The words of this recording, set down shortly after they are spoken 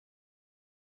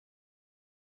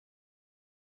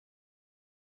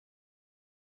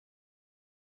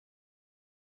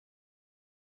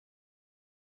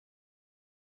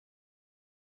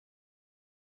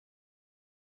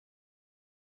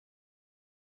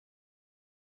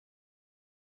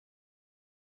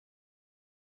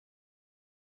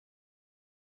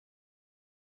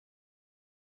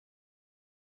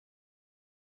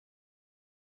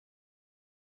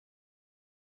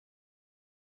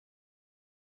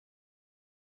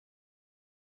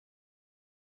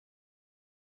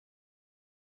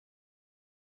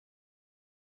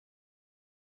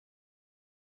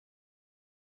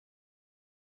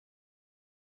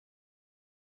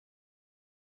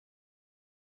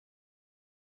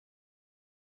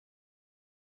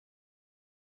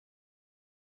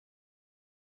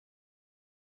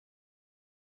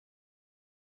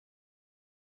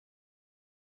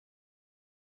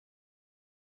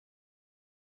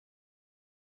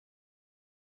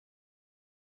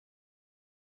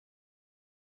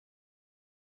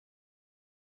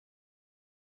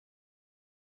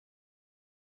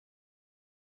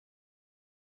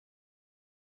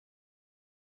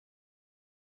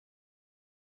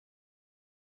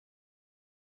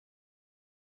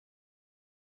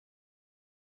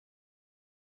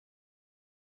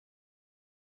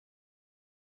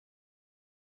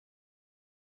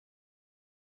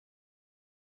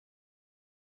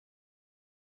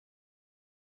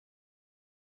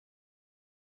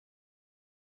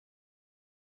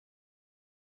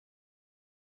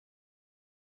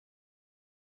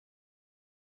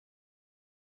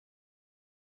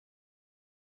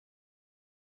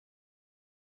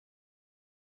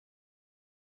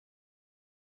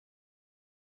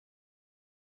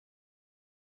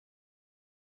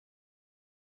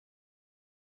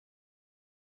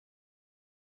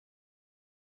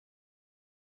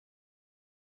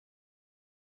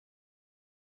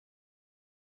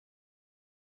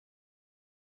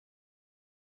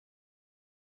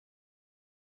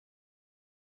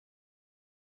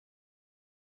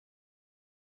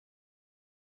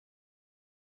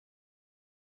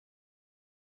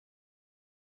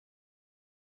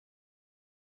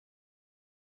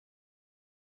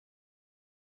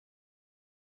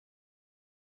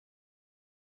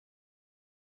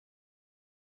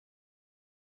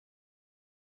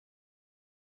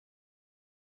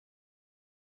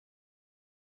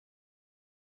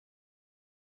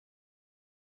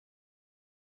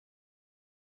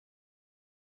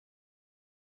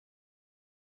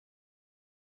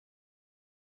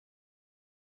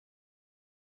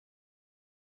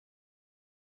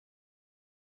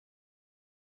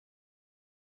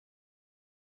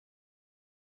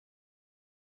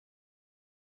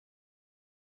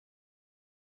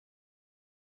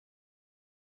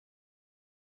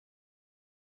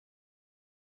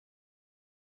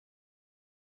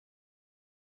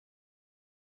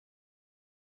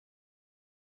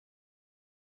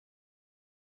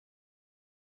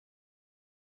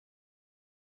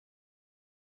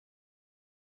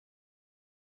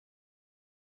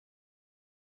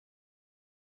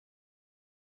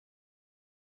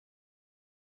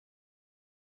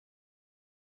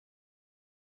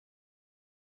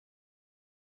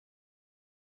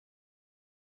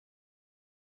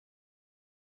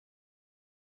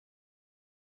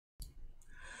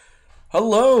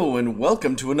Hello and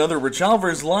welcome to another Rich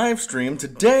Alvarez live stream.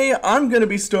 Today I'm going to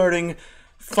be starting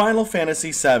Final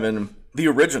Fantasy VII, the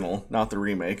original, not the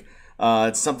remake.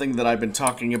 It's something that I've been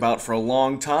talking about for a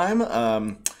long time,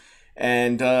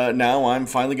 and now I'm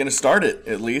finally going to start it,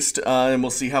 at least, and we'll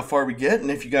see how far we get,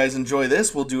 and if you guys enjoy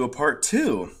this, we'll do a part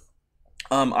 2.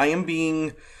 I am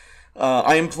playing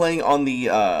on the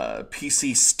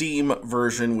PC Steam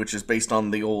version, which is based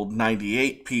on the old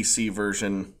 98 PC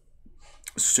version.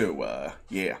 So,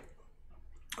 yeah.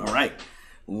 Alright,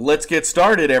 let's get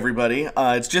started, everybody.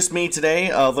 It's just me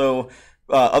today, although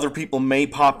other people may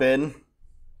pop in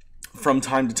from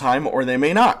time to time, or they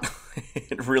may not.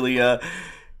 It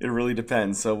really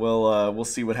depends, so we'll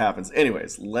see what happens.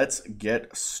 Anyways, let's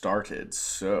get started.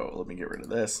 So, let me get rid of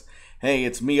this. Hey,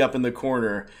 it's me up in the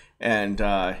corner, and,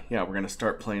 yeah, we're gonna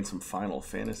start playing some Final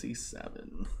Fantasy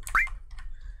VII.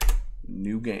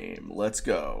 New game, let's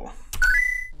go.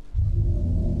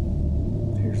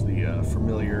 Here's the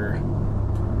familiar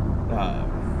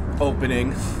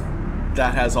opening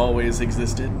that has always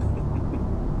existed.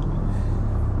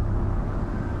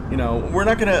 You know, we're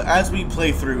not gonna, as we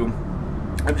play through,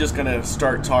 I'm just gonna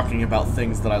start talking about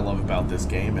things that I love about this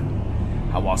game and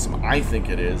how awesome I think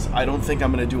it is. I don't think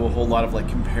I'm gonna do a whole lot of like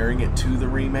comparing it to the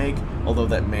remake, although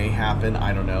that may happen.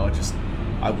 I don't know.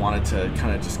 I wanted to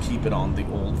kind of just keep it on the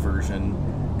old version.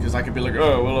 Because I could be like,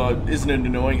 oh, well, isn't it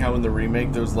annoying how in the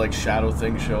remake those, like, shadow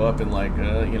things show up and, like,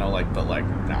 you know, like, but, like,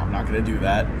 no, I'm not going to do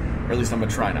that. Or at least I'm going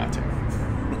to try not to.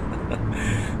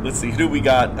 Let's see, who do we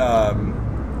got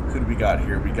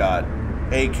here? We got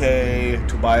AK,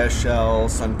 Tobias Shell,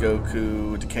 Son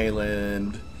Goku,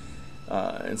 Decayland,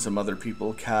 and some other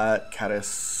people,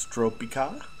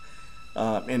 Catastropica,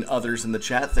 and others in the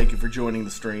chat. Thank you for joining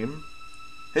the stream.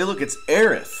 Hey, look, it's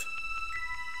Aerith.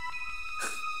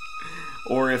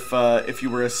 Or if you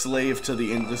were a slave to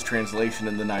the English translation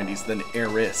in the 90s, then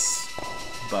Eris.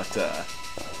 But,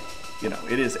 you know,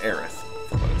 it is Aerith,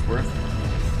 for what it's worth.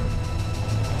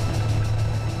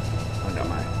 I got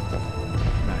my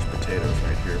mashed potatoes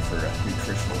right here for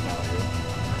nutritional value.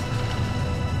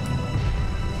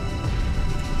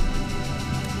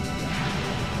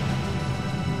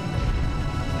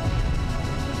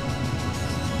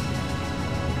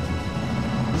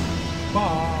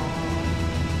 Bye.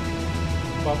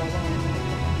 Ba, ba, ba.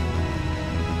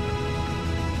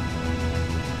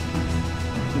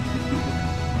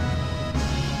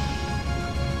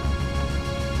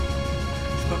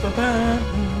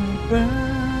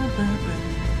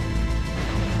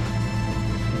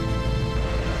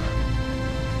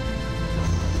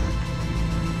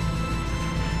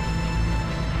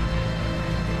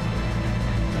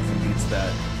 Nothing beats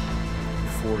that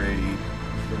 480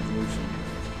 resolution.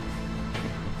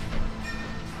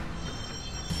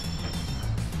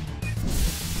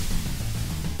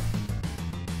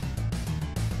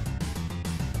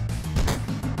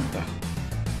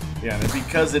 Yeah, and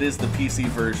because it is the PC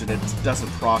version, it doesn't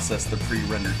process the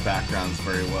pre-rendered backgrounds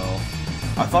very well.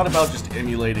 I thought about just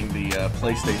emulating the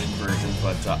PlayStation version,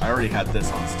 but I already had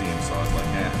this on Steam, so I was like,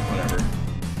 eh, whatever.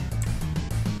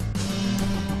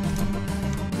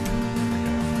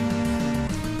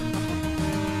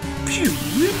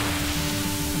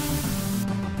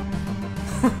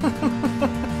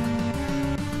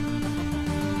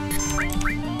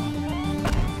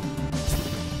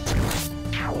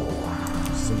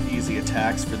 Easy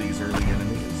attacks for these early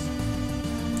enemies.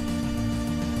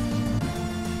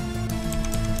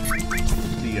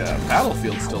 The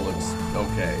battlefield still looks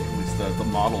okay. At least the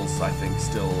models, I think,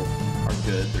 still are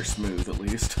good. They're smooth, at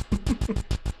least. For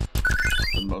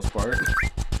the most part.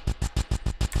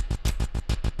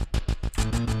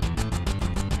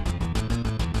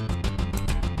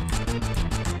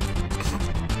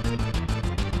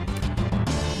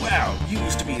 Wow, you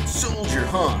used to be a soldier,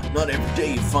 huh? Not every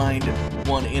day you find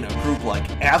one in a group like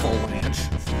Avalanche.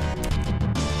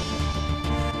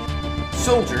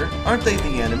 Soldier, aren't they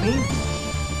the enemy?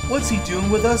 What's he doing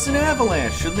with us in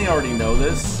Avalanche? Shouldn't they already know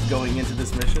this, going into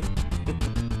this mission?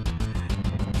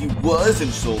 He was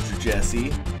in Soldier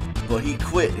Jesse, but he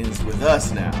quit and is with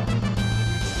us now.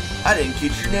 I didn't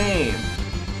get your name.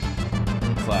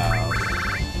 Cloud.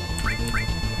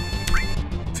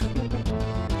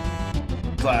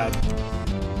 Cloud.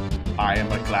 I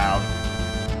am a Cloud.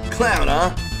 Cloud,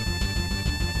 huh?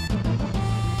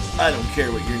 I don't care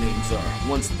what your names are.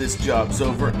 Once this job's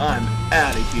over, I'm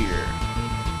out of here.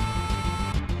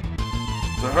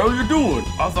 The hell you doing?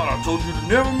 I thought I told you to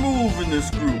never move in this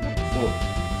group. Well,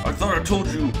 I thought I told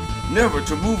you never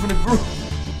to move in a group.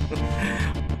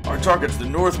 Our target's the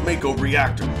North Mako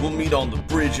reactor. We'll meet on the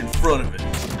bridge in front of it.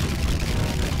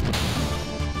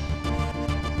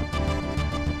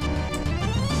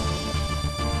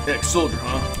 Ex-soldier,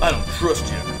 huh? I don't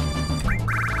trust you.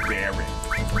 Barry.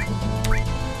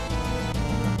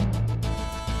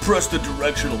 Press the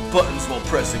directional buttons while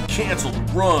pressing cancel to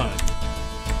run.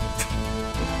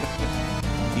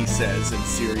 He says in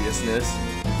seriousness.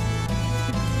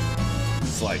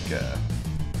 It's like,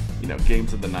 you know,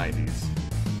 games of the 90s.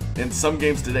 And some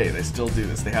games today, they still do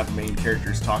this. They have the main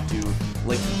characters talk to you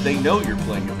like they know you're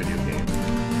playing a video game.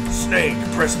 Snake,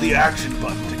 press the action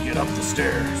button to get up the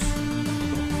stairs.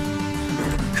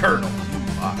 Colonel, you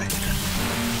lie.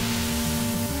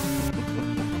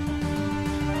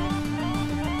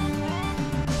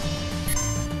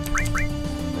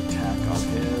 Attack on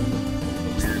him.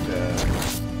 Weird,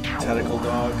 tentacle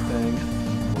dog thing.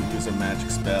 We'll use a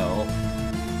magic spell.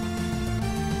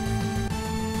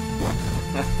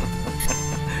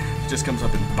 He just comes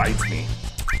up and bites me.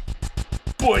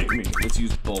 Bite me! Let's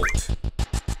use Bolt.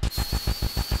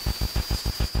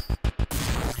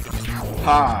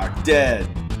 Ha! Dead!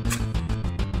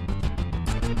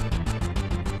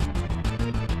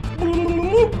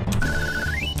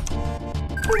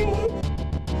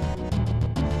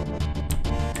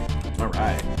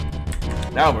 Alright.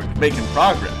 Now we're making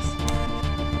progress.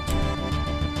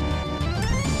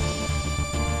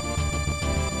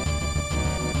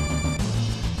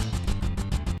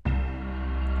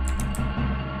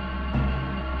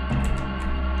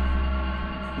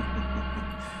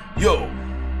 Yo,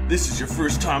 this is your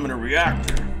first time in a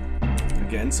reactor.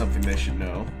 Again, something they should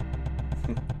know.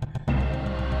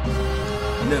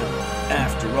 No,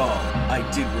 after all, I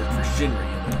did work for Shinra,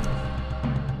 you know.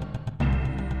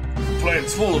 The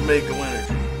plant's full of Mako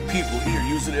energy. People here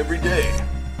use it every day.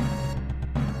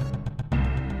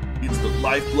 It's the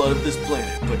lifeblood of this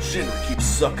planet, but Shinra keeps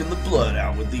sucking the blood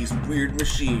out with these weird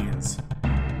machines.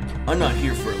 I'm not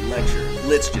here for a lecture.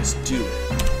 Let's just do it.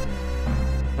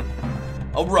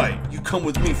 Alright, you come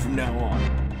with me from now on.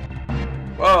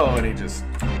 Oh, and he just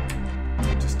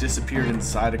disappeared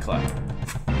inside a cloud.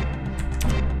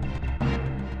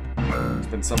 It's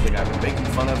been something I've been making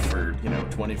fun of for, you know,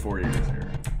 24 years here.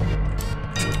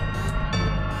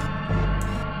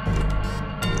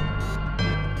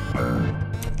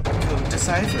 Code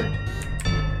deciphered.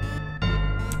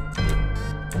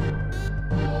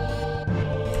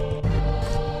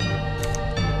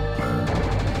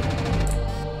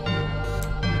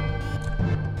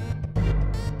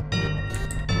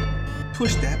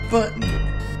 Push that button.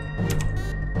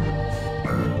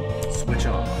 Switch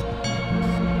on.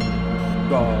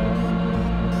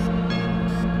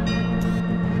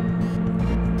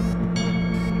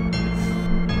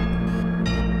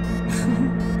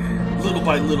 Little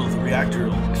by little, the reactor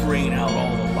will drain out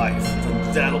all the life.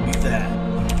 Then that'll be that.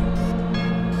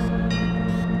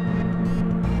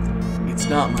 It's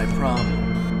not my problem.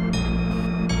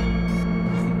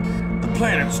 The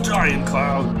planet's dying,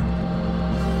 Cloud.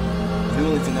 The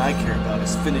only thing I care about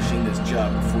is finishing this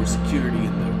job before security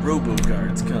and the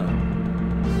robo-guards come.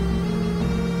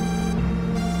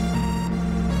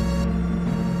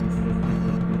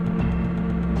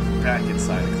 Back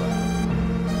inside a cloud.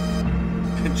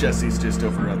 And Jesse's just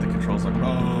over at the controls like,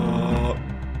 oh.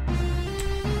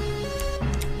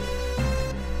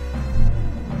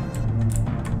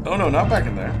 Oh no, not back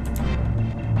in there.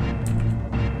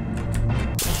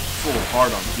 Full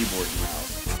hard on keyboard and mouse.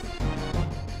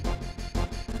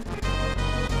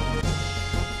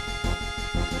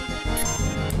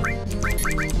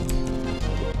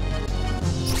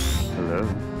 Hello.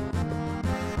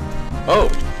 Oh,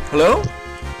 hello?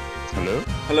 Hello?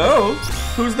 Hello?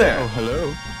 Who's there? Oh,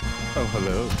 hello. Oh,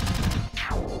 hello.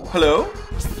 Hello?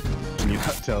 Can you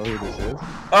not tell who this is?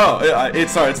 Oh,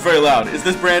 it's sorry, it's very loud. Is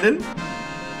this Brandon?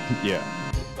 Yeah.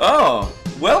 Oh,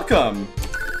 welcome.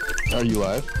 Are you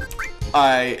live?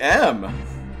 I am.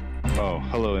 Oh,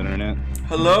 hello, Internet.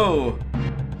 Hello.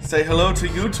 Say hello to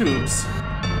YouTubes.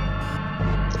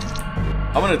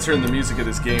 I'm gonna turn the music of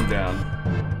this game down.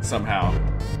 Somehow.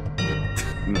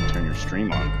 I'm gonna turn your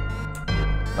stream on.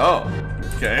 Oh,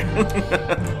 okay.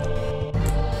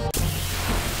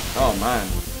 Oh, man.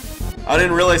 I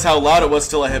didn't realize how loud it was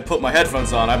till I had put my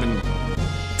headphones on. I've been...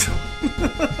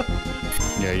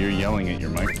 Yeah, you're yelling at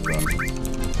your microphone.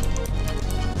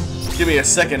 Give me a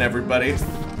second, everybody.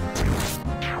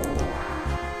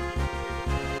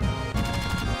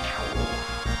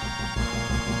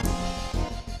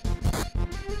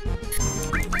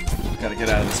 Gotta get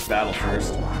out of this battle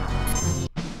first.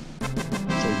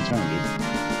 Take your time, dude.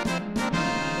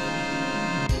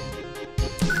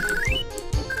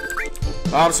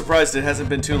 I'm surprised it hasn't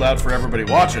been too loud for everybody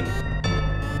watching.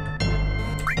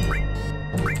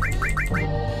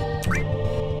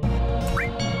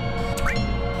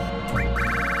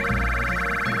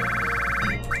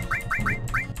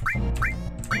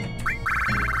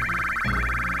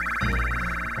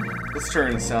 Let's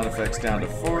turn the sound effects down to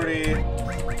 40.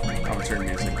 I'm gonna turn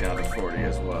music down to 40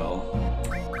 as well.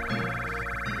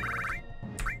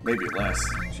 Maybe less.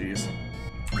 Jeez.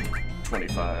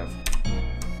 25.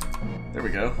 There we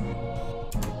go.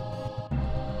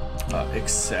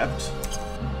 Accept.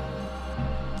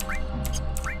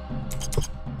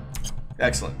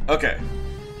 Excellent. Okay.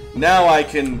 Now I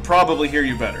can probably hear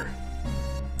you better.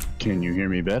 Can you hear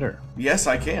me better? Yes,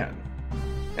 I can.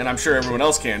 And I'm sure everyone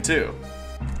else can too.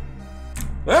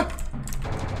 Ah!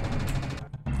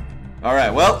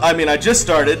 Alright, well, I mean, I just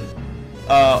started.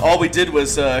 All we did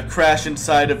was crash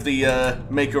inside of the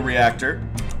Mako reactor.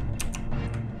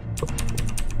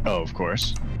 Oh, of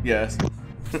course. Yes.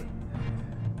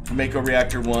 Mako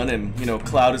reactor 1, and, you know,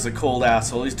 Cloud is a cold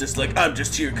asshole. He's just like, I'm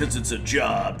just here because it's a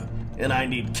job, and I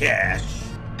need cash.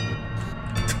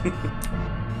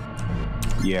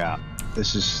 Yeah,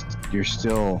 this is... You're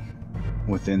still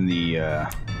within the,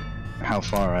 how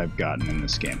far I've gotten in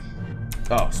this game.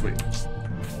 Oh, sweet.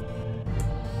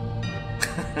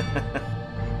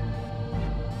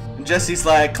 And Jesse's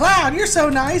like, Cloud, you're so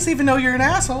nice even though you're an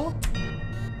asshole.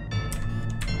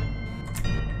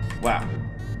 Wow.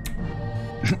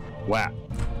 Wow.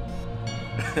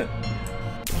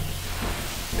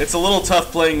 It's a little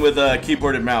tough playing with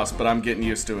keyboard and mouse, but I'm getting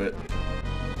used to it.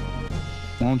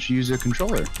 Why don't you use a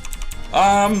controller?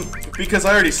 Because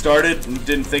I already started and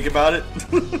didn't think about it.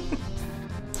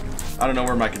 I don't know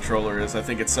where my controller is. I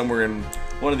think it's somewhere in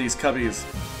one of these cubbies.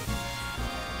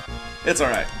 It's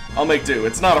alright. I'll make do.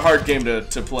 It's not a hard game to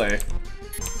play.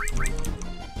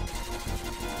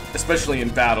 Especially in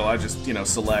battle, I just, you know,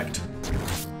 select.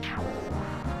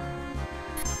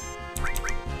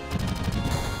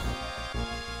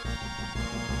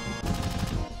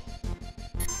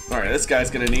 Alright, this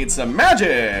guy's gonna need some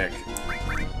magic!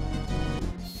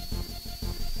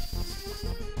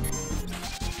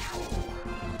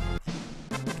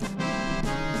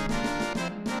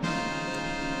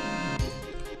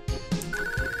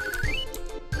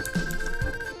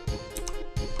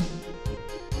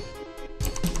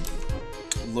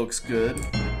 Looks good.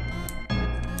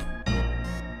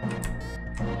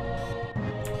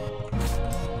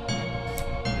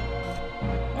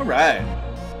 Alright.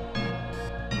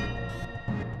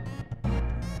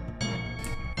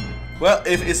 Well,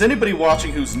 if is anybody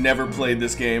watching who's never played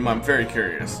this game, I'm very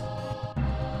curious.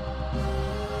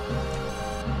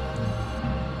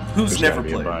 Who's There's never gotta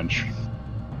be played? A bunch.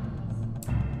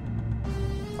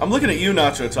 I'm looking at you,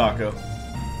 Nacho Taco.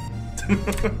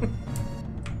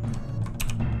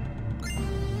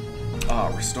 Ah,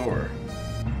 restore.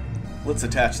 Let's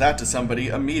attach that to somebody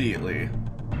immediately.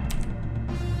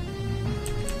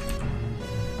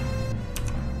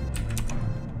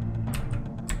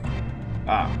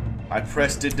 Ah, I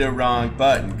pressed the wrong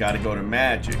button. Gotta go to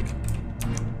magic.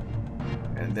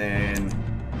 And then...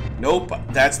 Nope,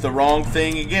 that's the wrong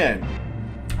thing again.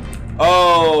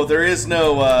 Oh, there is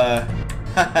no,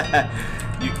 I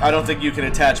don't think you can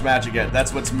attach magic yet.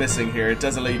 That's what's missing here. It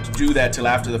doesn't let you do that till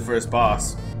after the first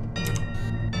boss.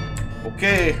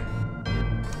 Okay.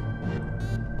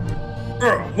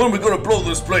 When are we gonna blow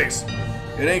this place?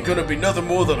 It ain't gonna be nothing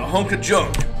more than a hunk of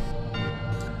junk.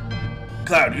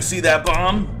 Cloud, you see that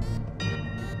bomb?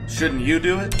 Shouldn't you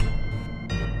do it?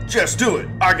 Just do it.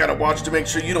 I gotta watch to make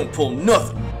sure you don't pull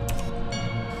nothing.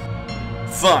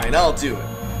 Fine, I'll do it.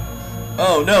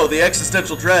 Oh no, the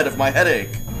existential dread of my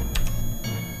headache.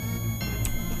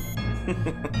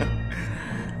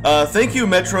 Thank you,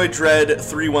 Metroid Dread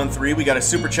 313. We got a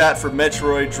super chat for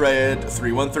Metroid Dread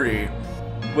 313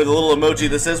 with a little emoji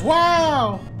that says,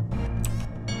 wow!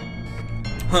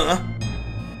 Huh?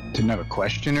 Didn't have a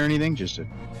question or anything, just an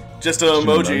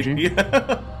emoji.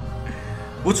 Yeah.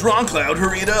 What's wrong, Cloud?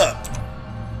 Hurry it up.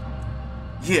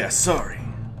 Yeah, sorry.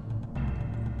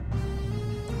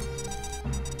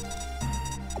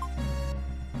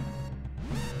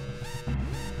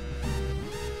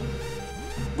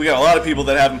 We got a lot of people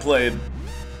that haven't played.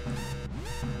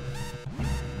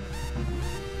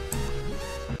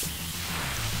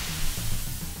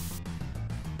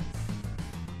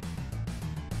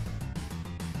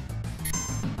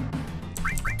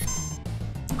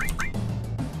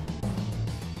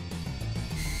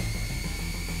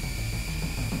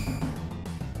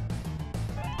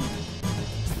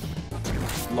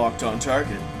 Locked on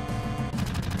target.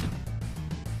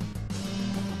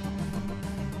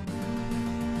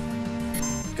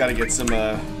 Gotta get some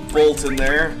bolt in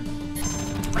there.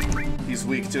 He's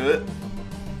weak to it.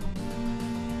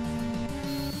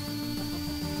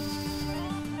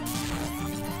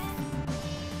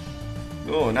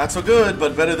 Oh, not so good,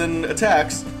 but better than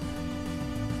attacks.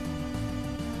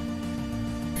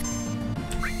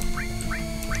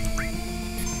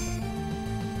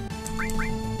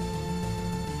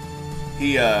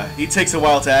 He takes a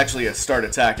while to actually start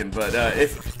attacking, but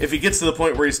if he gets to the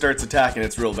point where he starts attacking,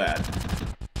 it's real bad.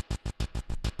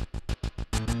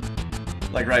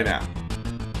 Like right now.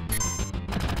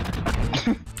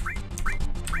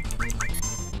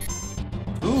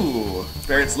 Ooh,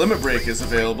 Barrett's Limit Break is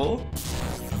available.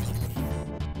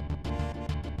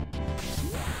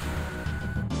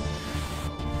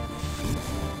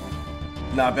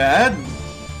 Not bad.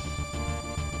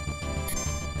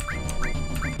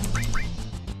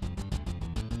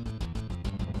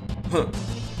 Huh.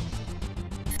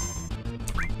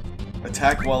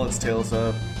 Attack while its tail's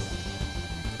up.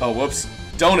 Oh, whoops.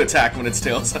 Don't attack when its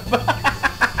tail's up.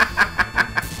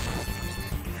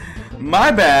 My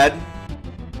bad.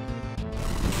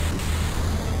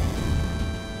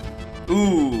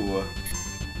 Ooh.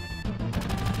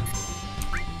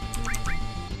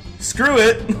 Screw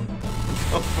it.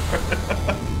 Go for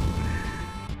it.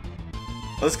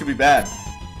 Oh, this could be bad.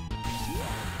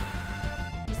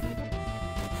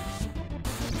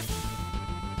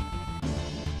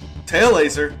 Tail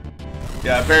laser.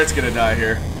 Yeah, Barrett's gonna die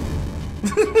here.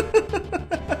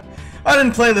 I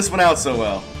didn't plan this one out so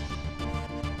well.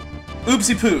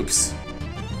 Oopsie poops.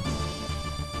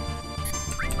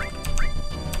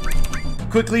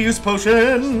 Quickly use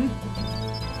potion.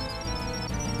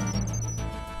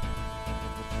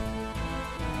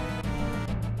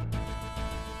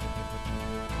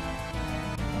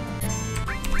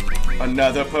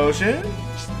 Another potion.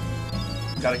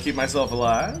 Gotta keep myself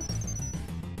alive.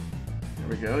 There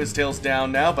we go. His tail's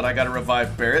down now, but I gotta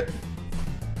revive Barrett.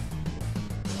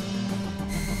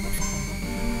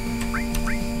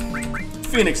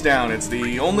 Phoenix down. It's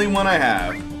the only one I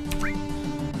have.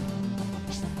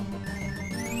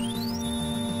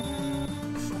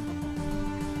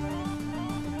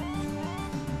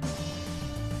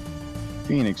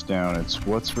 Phoenix down. It's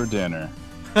what's for dinner.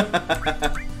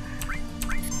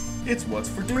 It's what's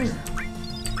for dinner.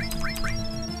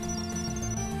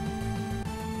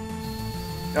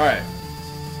 Alright.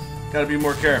 Gotta be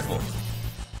more careful.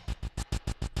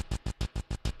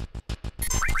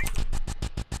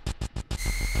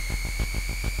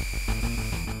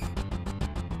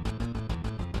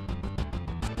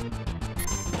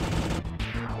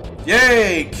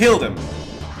 Yay! Killed him!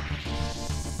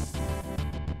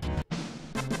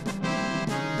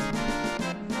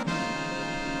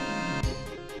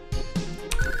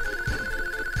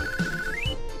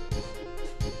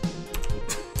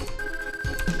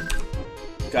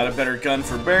 Got a better gun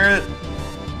for Barrett.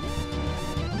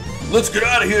 Let's get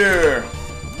out of here!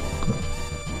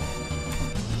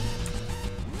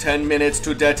 10 minutes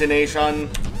to detonation.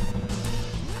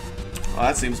 Oh,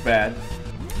 that seems bad.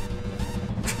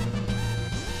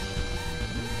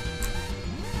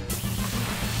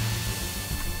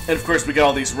 And of course we got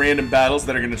all these random battles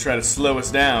that are gonna try to slow us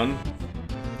down.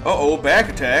 Uh-oh, back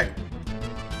attack.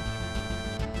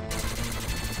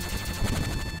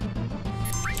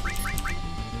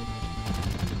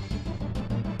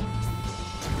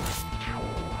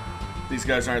 These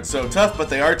guys aren't so tough, but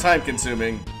they are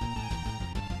time-consuming.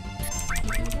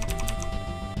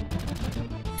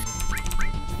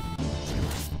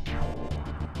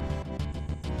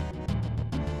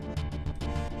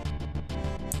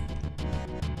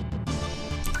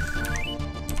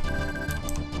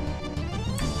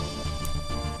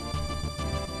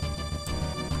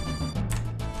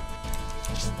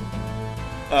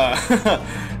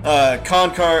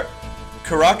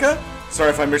 Karaka? Sorry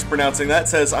if I'm mispronouncing that.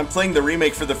 Says, I'm playing the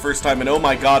remake for the first time and oh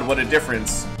my god, what a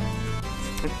difference.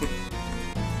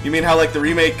 You mean how like the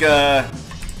remake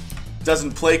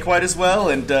doesn't play quite as well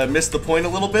and missed the point a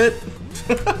little bit?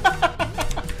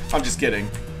 I'm just kidding.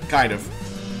 Kind of.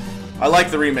 I like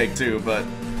the remake too, but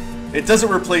it doesn't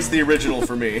replace the original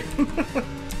for me.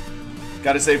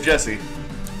 Gotta save Jesse.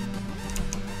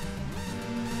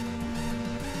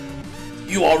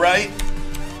 You alright?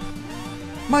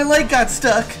 My leg got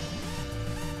stuck.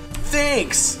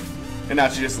 Thanks! And now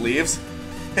she just leaves.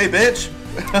 Hey, bitch!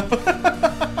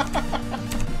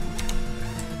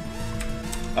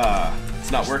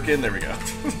 It's not working. There we go.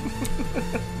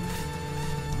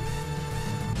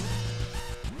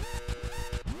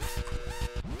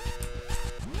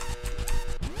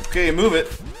 Okay, move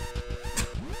it.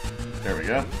 There we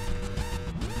go.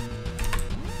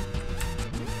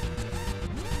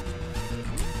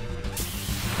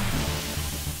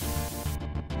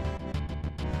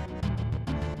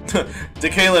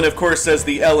 Decalen, of course, says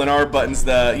the L and R buttons,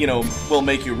 will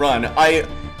make you run.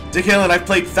 Decalen, I've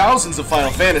played thousands of Final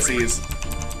Fantasies.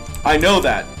 I know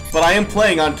that, but I am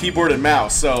playing on keyboard and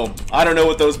mouse, so I don't know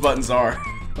what those buttons are.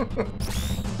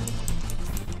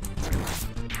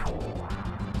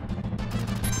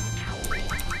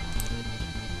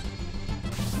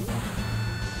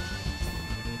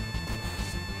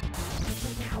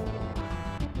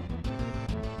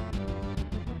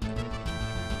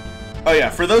 Oh yeah,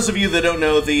 for those of you that don't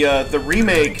know, the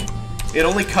remake, it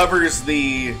only covers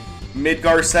the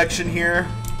Midgar section here.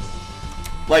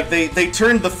 Like, they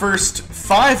turned the first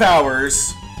 5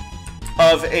 hours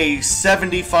of a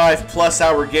 75+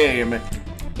 hour game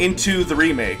into the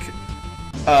remake.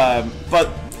 But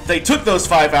they took those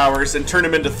 5 hours and turned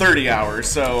them into 30 hours,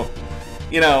 so,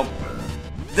 you know,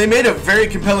 they made a very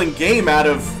compelling game out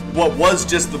of what was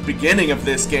just the beginning of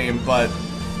this game, but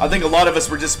I think a lot of us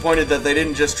were disappointed that they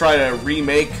didn't just try to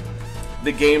remake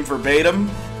the game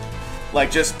verbatim. Like,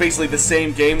 just basically the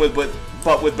same game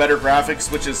but with better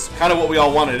graphics, which is kind of what we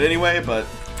all wanted anyway, but,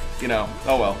 you know,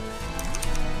 oh well.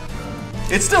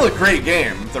 It's still a great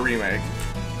game, the remake.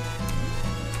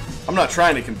 I'm not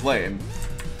trying to complain.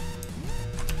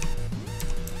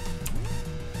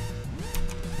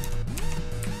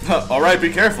 Alright,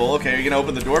 be careful. Okay, are you gonna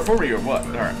open the door for me or what?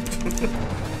 Alright.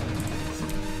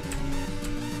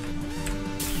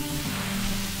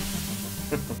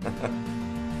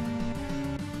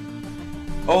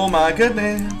 Oh my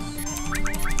goodness.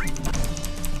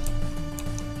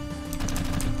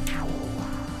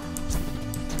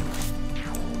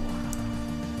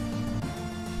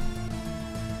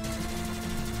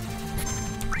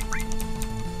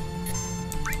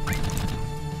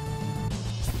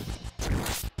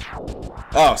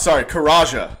 Oh, sorry,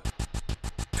 Karaja.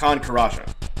 Khan Karaja.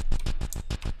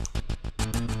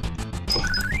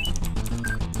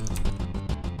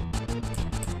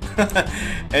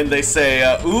 And they say,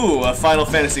 ooh, a Final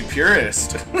Fantasy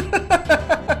purist.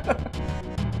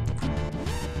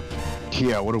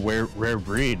 Yeah, what a rare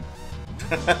breed.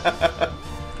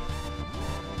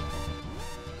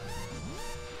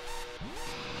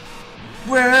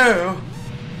 Whoa.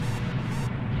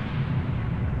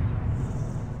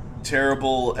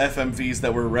 Terrible FMVs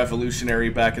that were revolutionary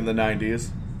back in the 90s.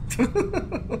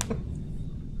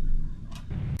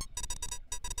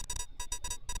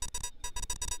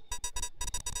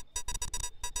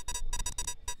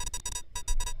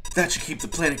 That should keep the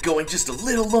planet going just a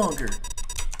little longer.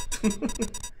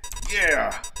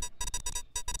 Yeah.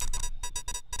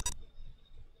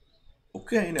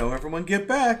 Okay, now everyone get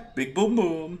back. Big boom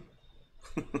boom.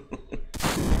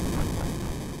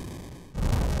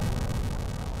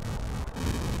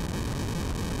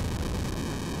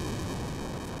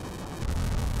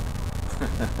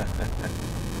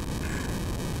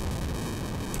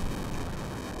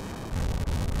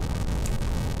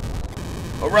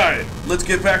 Alright, let's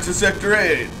get back to Sector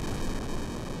 8.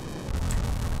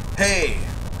 Hey,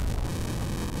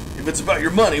 if it's about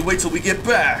your money, wait till we get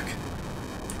back.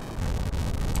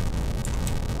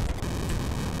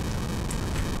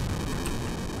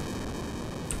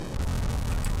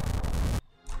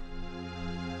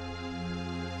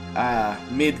 Ah,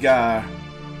 Midgar,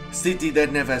 city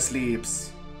that never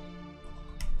sleeps.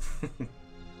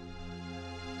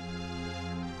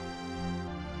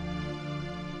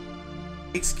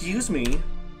 Excuse me.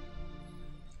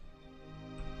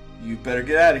 You better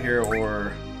get out of here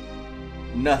or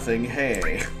nothing,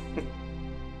 hey.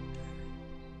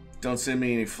 Don't send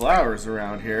me any flowers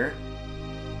around here.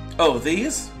 Oh,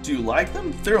 these? Do you like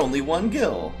them? They're only 1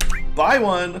 gil. Buy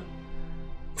one!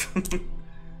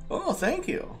 Oh, thank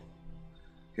you.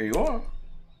 Here you are.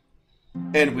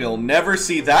 And we'll never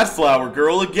see that flower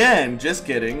girl again. Just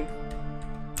kidding.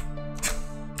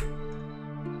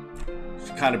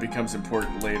 She kind of becomes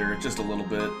important later, just a little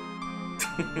bit.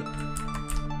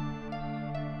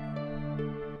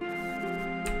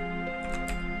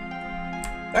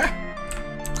 Ah!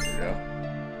 There we go.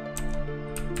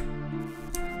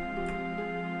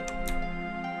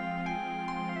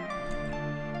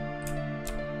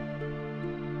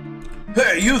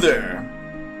 Hey, you there!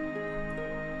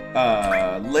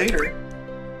 Later.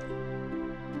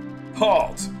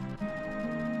 Halt!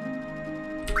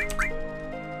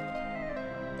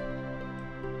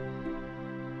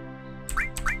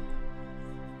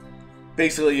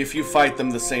 Basically, if you fight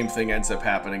them, the same thing ends up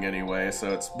happening anyway,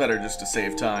 so it's better just to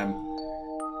save time.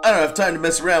 I don't have time to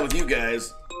mess around with you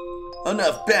guys.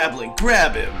 Enough babbling,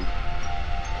 grab him!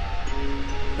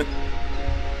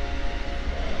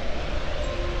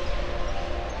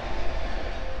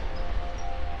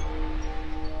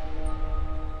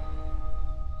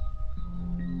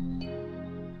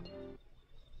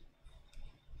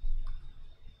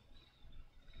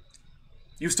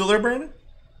 You still there, Brandon?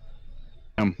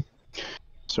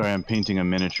 Sorry, I'm painting a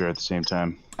miniature at the same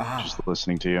time. Ah. Just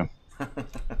listening to you.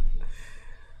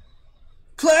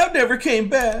 Cloud never came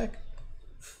back.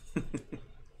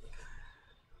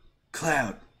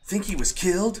 Cloud, think he was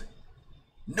killed?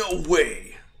 No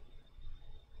way.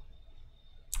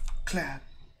 Cloud.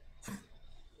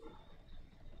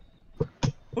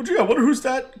 Oh gee, I wonder who's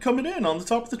that coming in on the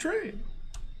top of the train.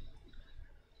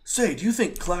 Say, do you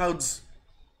think Cloud's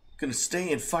gonna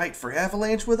stay and fight for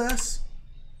Avalanche with us?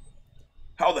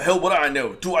 How the hell would I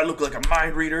know? Do I look like a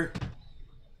mind reader?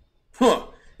 Huh,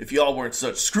 if y'all weren't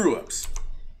such screw-ups.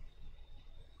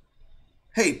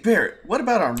 Hey, Barrett, what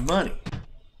about our money?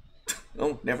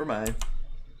 Oh, never mind.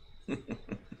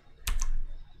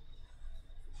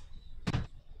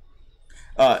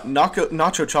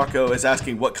 Nacho Choco is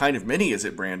asking, what kind of mini is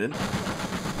it, Brandon?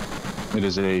 It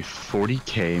is a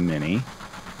 40K mini.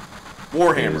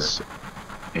 Warhammer. It is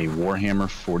a Warhammer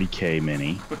 40K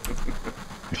mini.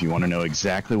 If you want to know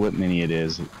exactly what mini it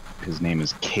is, his name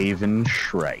is Caven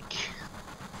Shrike.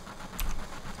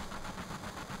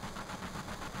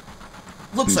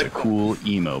 Looks He's like a cool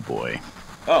emo boy.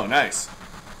 Oh, nice.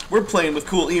 We're playing with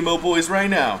cool emo boys right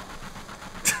now.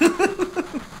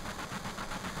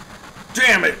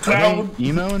 Damn it, Cloud! Are they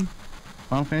emo in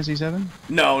Final Fantasy VII?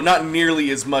 No, not nearly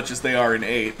as much as they are in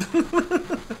 8.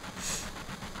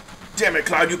 Damn it,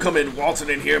 Cloud, you come in waltzing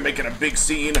in here making a big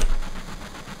scene.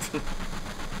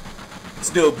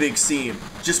 It's no big scene,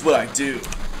 just what I do.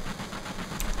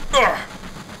 Ugh.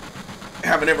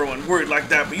 Having everyone worried like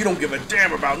that, but you don't give a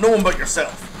damn about no one but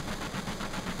yourself.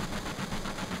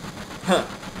 Huh.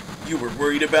 You were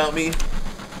worried about me?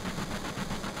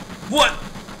 What?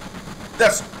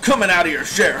 That's coming out of your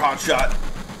share, hotshot.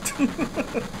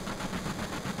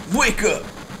 Wake up.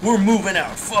 We're moving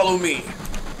out. Follow me.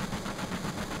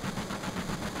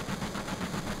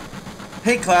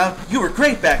 Hey, Cloud. You were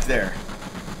great back there.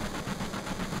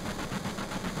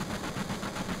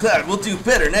 Cloud, we'll do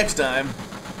better next time.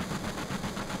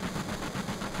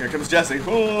 Here comes Jesse.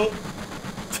 Oh.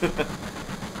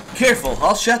 Careful,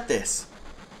 I'll shut this.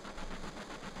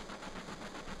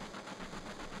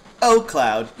 Oh,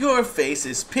 Cloud, your face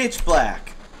is pitch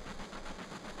black.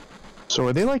 So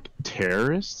are they like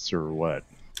terrorists or what?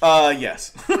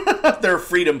 Yes. They're a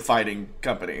freedom fighting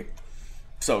company.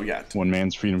 So, yeah. One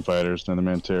man's freedom fighters, another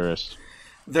man terrorist.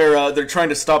 They're trying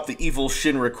to stop the evil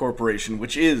Shinra Corporation,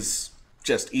 which is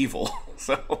just evil.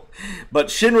 So, but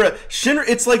Shinra,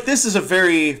 it's like this is a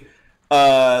very,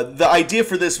 the idea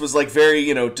for this was like very,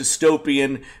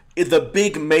 dystopian. The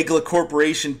big mega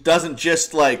corporation doesn't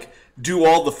just like do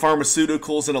all the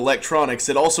pharmaceuticals and electronics.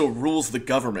 It also rules the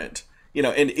government,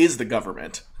 and is the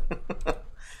government.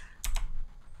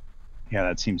 Yeah,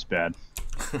 that seems bad.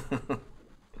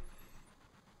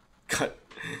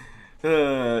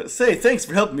 Say, thanks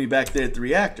for helping me back there at the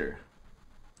reactor.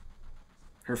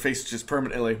 Her face just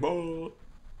permanently. Oh.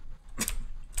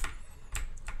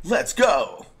 Let's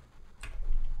go.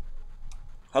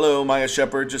 Hello, Maya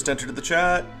Shepard just entered the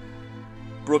chat.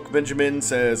 Brooke Benjamin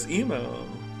says emo.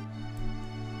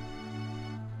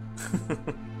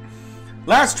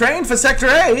 Last train for Sector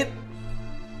 8.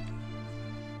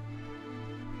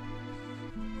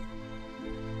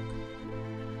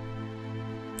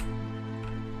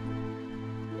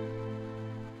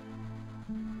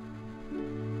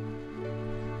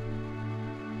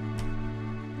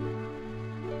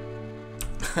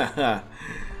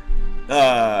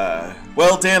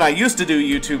 Well, Dan, I used to do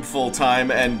YouTube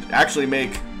full-time and actually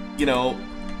make, an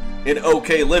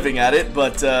okay living at it,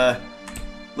 but,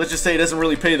 let's just say it doesn't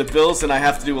really pay the bills and I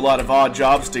have to do a lot of odd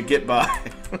jobs to get by.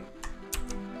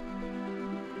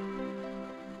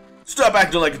 Stop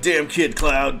acting like a damn kid,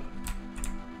 Cloud.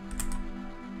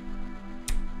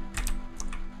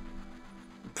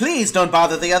 Please don't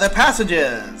bother the other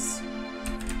passengers.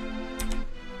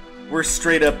 We're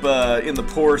straight up in the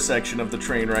poor section of the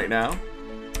train right now.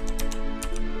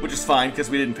 Which is fine, because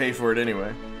we didn't pay for it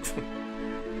anyway.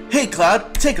 Hey,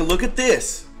 Cloud, take a look at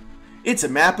this. It's a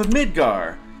map of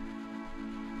Midgar.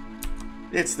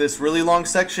 It's this really long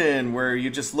section where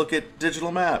you just look at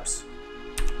digital maps.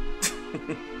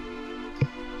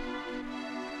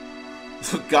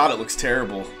 Oh god, it looks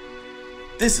terrible.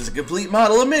 This is a complete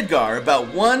model of Midgar,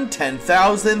 about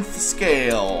 1/10,000th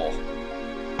scale.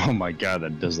 Oh my god,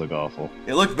 that does look awful.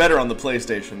 It looked better on the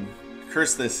PlayStation.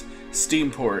 Curse this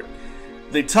Steam port.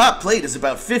 The top plate is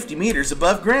about 50 meters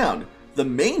above ground. The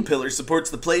main pillar supports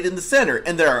the plate in the center,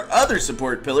 and there are other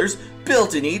support pillars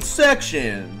built in each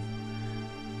section.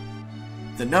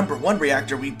 The number 1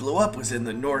 reactor we blew up was in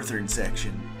the northern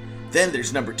section. Then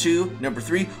there's number 2, number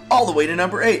 3, all the way to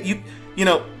number 8.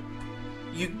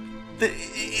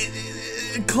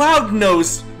 Cloud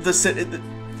knows the...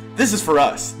 This is for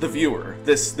us, the viewer,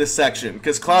 this section,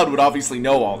 because Cloud would obviously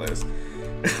know all this.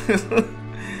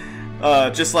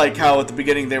 Just like how at the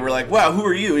beginning they were like, wow, who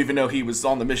are you, even though he was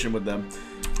on the mission with them.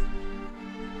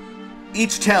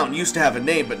 Each town used to have a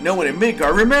name, but no one in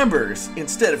Midgar remembers.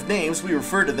 Instead of names, we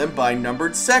refer to them by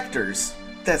numbered sectors.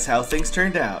 that's how things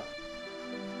turned out.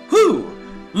 Whew!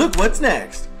 Look what's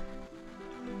next!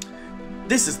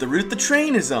 This is the route the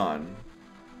train is on.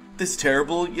 This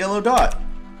terrible yellow dot.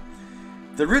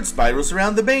 The route spirals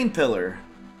around the main pillar.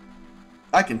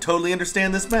 I can totally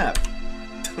understand this map.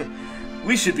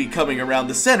 We should be coming around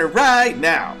the center right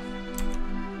now.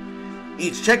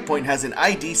 Each checkpoint has an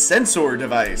ID sensor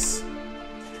device.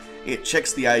 It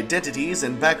checks the identities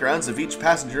and backgrounds of each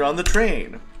passenger on the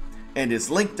train, and is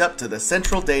linked up to the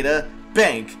central data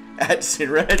bank at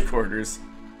Sinra headquarters.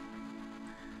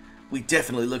 We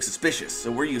definitely look suspicious,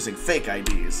 so we're using fake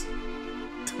IDs.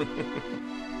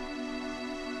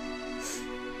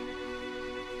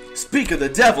 Speak of the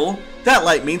devil, that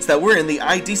light means that we're in the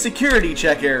ID security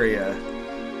check area.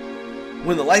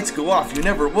 When the lights go off, you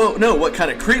never know what kind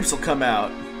of creeps will come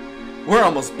out. We're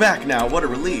almost back now, what a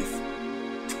relief.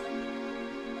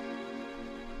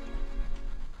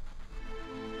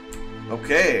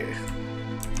 Okay.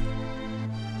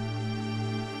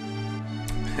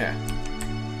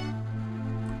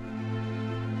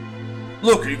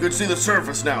 Look, you can see the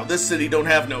surface now. This city don't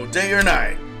have no day or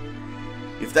night.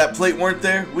 If that plate weren't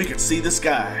there, we could see the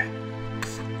sky.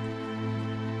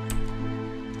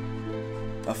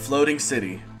 A floating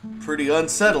city. Pretty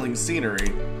unsettling scenery.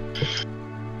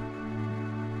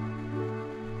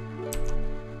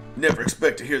 Never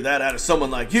expect to hear that out of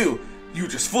someone like you. You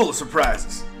just full of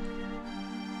surprises.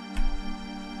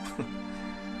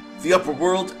 The upper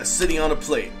world, a city on a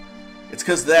plate. It's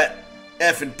cause of that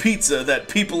effing pizza that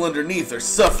people underneath are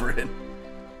suffering.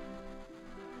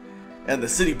 And the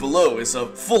city below is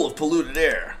full of polluted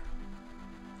air.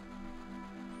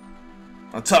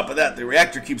 On top of that, the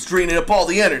reactor keeps draining up all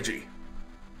the energy.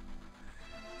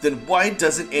 Then why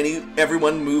doesn't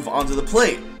everyone move onto the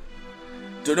plate?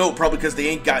 Don't know, probably because they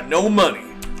ain't got no money.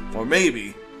 Or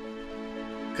maybe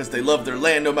because they love their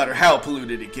land no matter how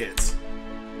polluted it gets.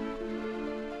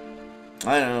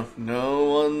 I know, no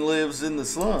one lives in the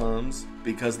slums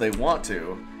because they want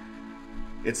to.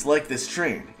 It's like this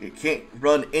train. It can't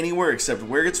run anywhere except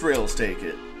where its rails take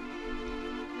it.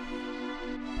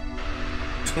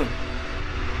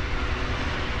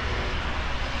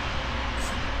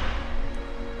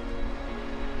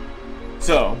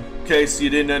 So, in case you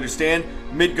didn't understand,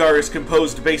 Midgar is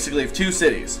composed basically of two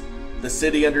cities. The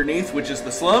city underneath, which is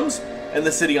the slums, and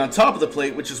the city on top of the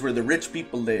plate, which is where the rich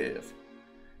people live.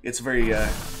 It's very,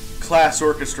 class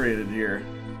orchestrated here.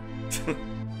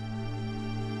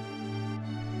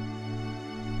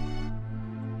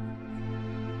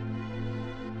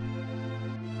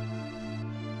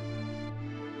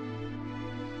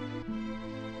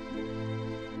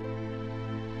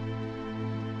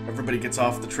 Everybody gets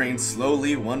off the train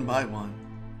slowly, one by one.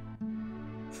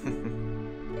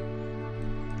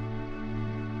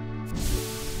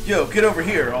 Yo, get over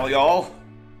here, all y'all.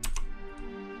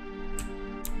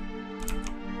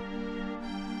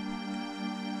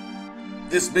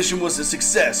 This mission was a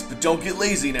success, but don't get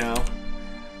lazy now.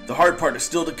 The hard part is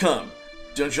still to come.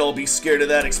 Don't y'all be scared of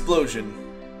that explosion.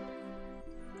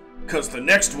 'Cause the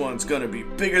next one's gonna be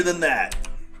bigger than that.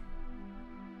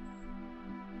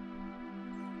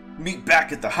 Meet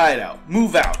back at the hideout.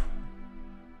 Move out.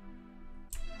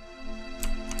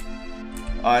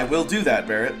 I will do that,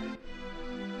 Barrett.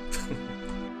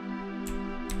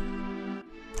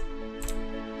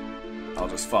 I'll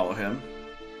just follow him.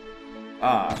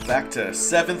 Ah, back to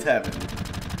 7th heaven.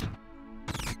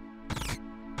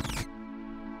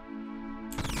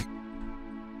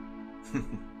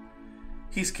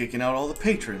 He's kicking out all the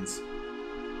patrons.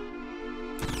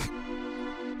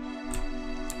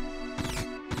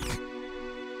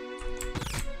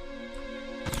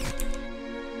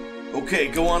 Okay,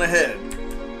 go on ahead.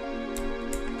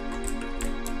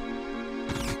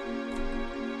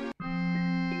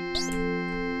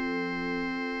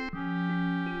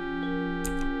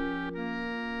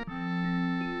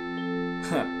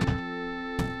 Huh.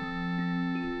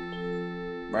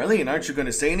 Marlene, aren't you going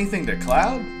to say anything to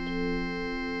Cloud?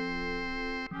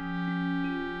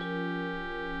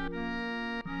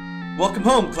 Welcome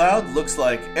home, Cloud. Looks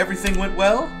like everything went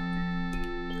well.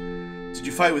 Did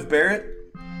you fight with Barrett?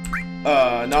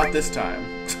 Not this time.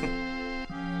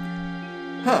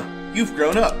 Huh, you've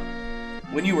grown up.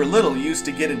 When you were little, you used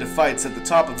to get into fights at the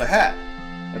top of the hat.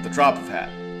 At the drop of hat.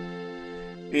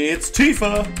 It's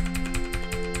Tifa!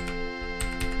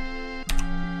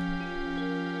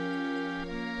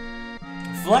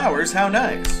 Flowers, how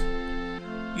nice.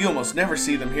 You almost never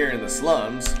see them here in the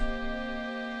slums.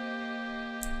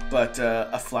 But,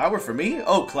 a flower for me?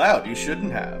 Oh, Cloud, you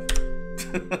shouldn't have.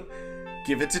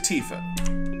 Give it to Tifa.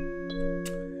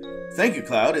 Thank you,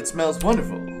 Cloud. It smells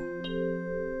wonderful.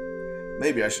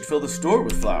 Maybe I should fill the store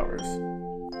with flowers.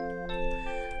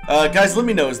 Guys, let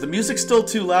me know, is the music still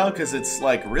too loud? Because it's,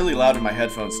 like, really loud in my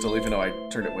headphones still, even though I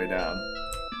turned it way down.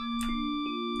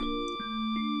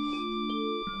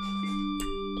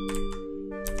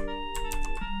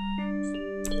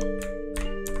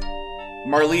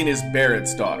 Marlene is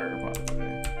Barrett's daughter, by the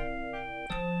way.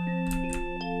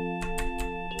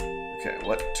 Okay,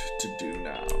 what to do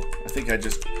now? I think I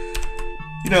just...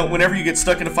 You know, whenever you get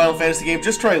stuck in a Final Fantasy game,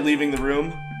 just try leaving the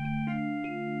room.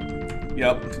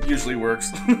 Yep, it usually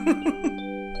works.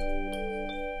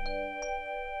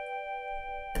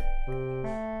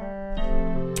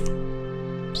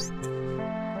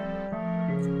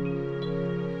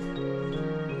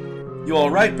 You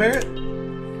alright, Barrett?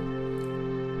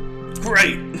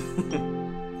 Great!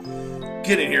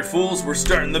 Get in here, fools. We're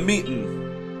starting the meeting.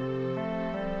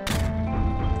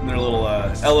 In their little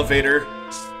elevator.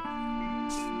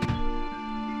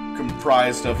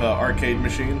 Comprised of an arcade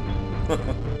machine.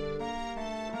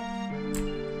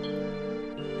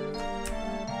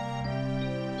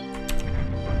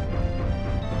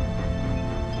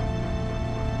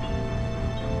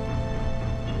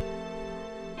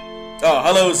 Oh,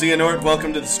 hello Xehanort,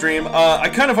 welcome to the stream. I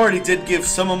kind of already did give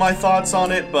some of my thoughts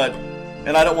on it,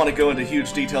 and I don't want to go into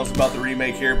huge details about the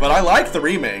remake here, but I like the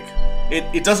remake.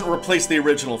 It doesn't replace the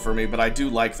original for me, but I do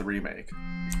like the remake.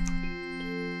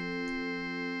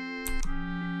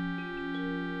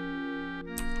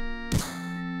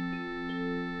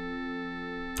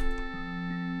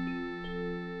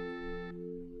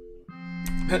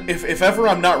 If ever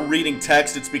I'm not reading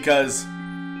text, it's because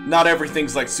not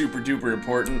everything's like super duper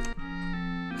important.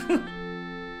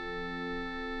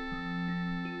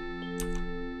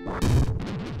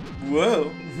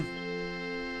 Whoa.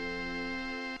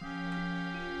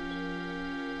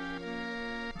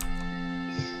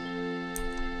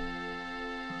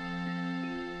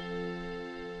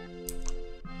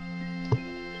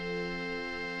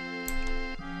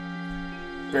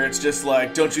 Barrett's just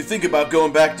like, don't you think about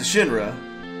going back to Shinra?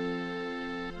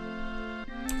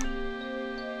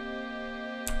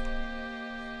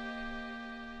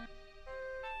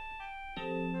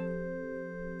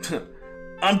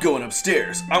 I'm going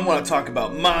upstairs. I want to talk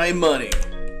about my money.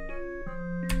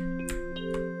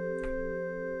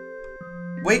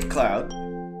 Wait, Cloud.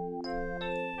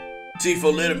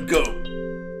 Tifa, let him go.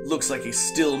 Looks like he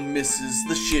still misses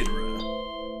the Shinra.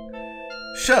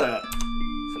 Shut up.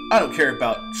 I don't care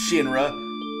about Shinra.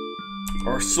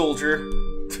 Or Soldier.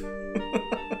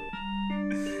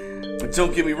 But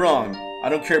don't get me wrong. I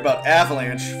don't care about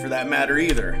Avalanche for that matter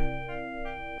either.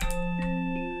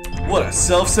 What a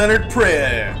self-centered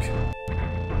prick!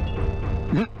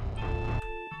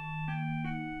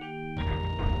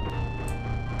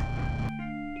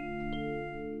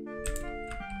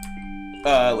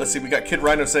 Let's see, we got Kid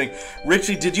Rhino saying,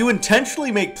 Richie, did you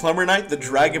intentionally make Plumber Knight the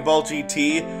Dragon Ball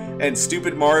GT and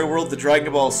Stupid Mario World the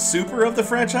Dragon Ball Super of the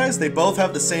franchise? They both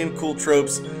have the same cool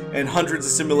tropes and hundreds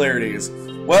of similarities.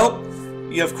 Well,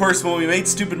 yeah, of course, when we made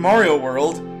Stupid Mario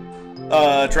World,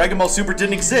 Dragon Ball Super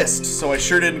didn't exist, so I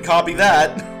sure didn't copy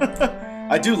that.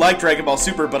 I do like Dragon Ball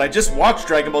Super, but I just watched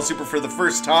Dragon Ball Super for the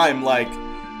first time, like,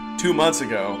 2 months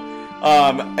ago.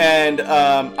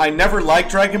 I never liked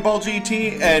Dragon Ball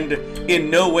GT, and in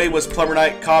no way was Plumber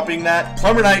Knight copying that.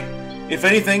 Plumber Knight, if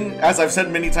anything, as I've said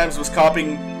many times, was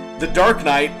copying the Dark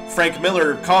Knight Frank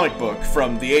Miller comic book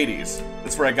from the 80s.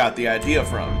 That's where I got the idea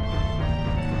from.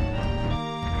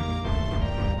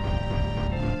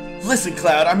 Listen,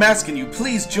 Cloud, I'm asking you,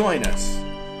 please join us.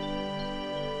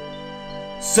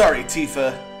 Sorry,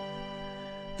 Tifa.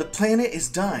 The planet is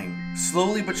dying.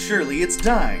 Slowly but surely, it's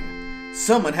dying.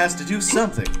 Someone has to do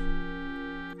something.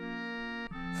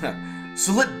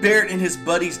 So let Barrett and his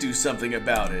buddies do something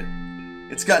about it.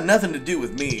 It's got nothing to do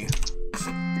with me.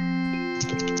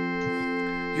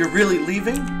 You're really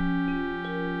leaving?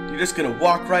 You're just gonna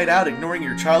walk right out ignoring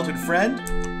your childhood friend?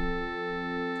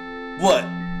 What?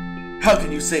 How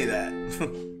can you say that?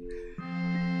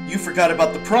 You forgot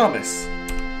about the promise.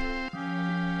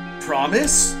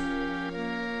 Promise?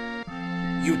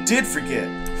 You did forget.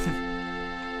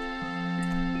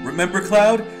 Remember,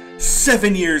 Cloud?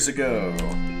 7 years ago.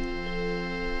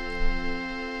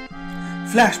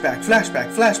 Flashback,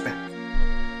 flashback, flashback.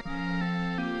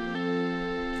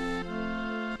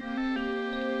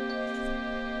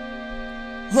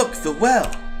 Look, the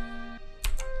well.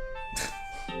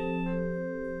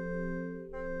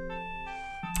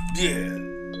 Yeah.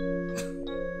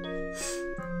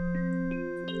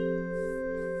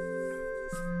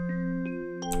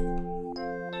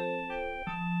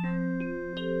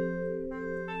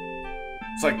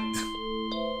 It's like...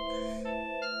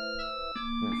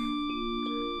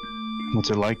 What's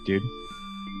it like, dude?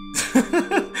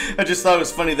 I just thought it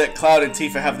was funny that Cloud and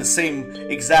Tifa have the same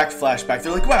exact flashback.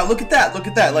 They're like, wow, look at that, look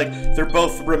at that. Like, they're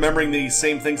both remembering the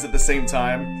same things at the same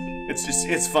time.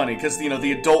 It's funny, because, you know,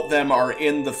 the adult them are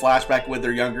in the flashback with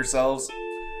their younger selves.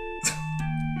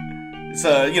 It's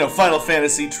a, you know, Final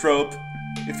Fantasy trope,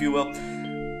 if you will.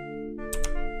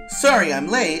 Sorry I'm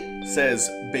late, says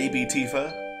Baby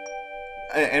Tifa.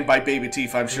 And by Baby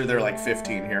Tifa, I'm sure they're like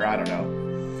 15 here, I don't know.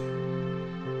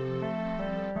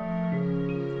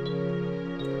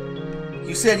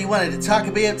 You said you wanted to talk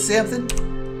about something?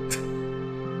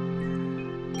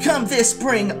 Come this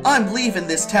spring, I'm leaving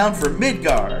this town for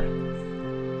Midgar.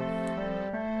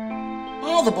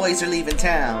 All the boys are leaving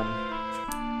town.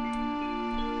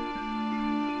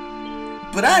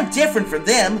 But I'm different from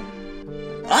them.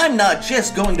 I'm not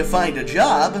just going to find a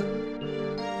job.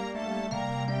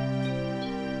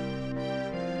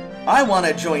 I want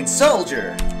to join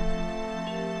Soldier.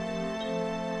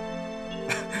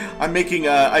 I'm making,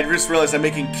 I just realized I'm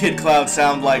making Kid Cloud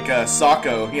sound like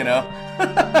Sokko, you know?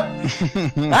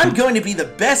 I'm going to be the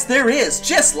best there is,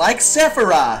 just like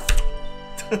Sephiroth.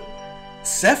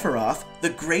 Sephiroth?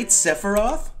 The great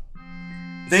Sephiroth?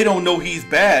 They don't know he's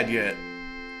bad yet.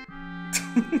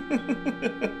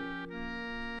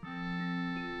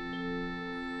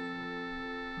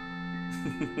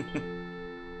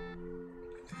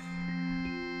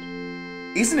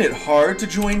 Isn't it hard to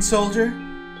join Soldier?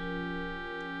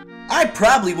 I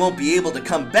probably won't be able to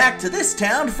come back to this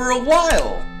town for a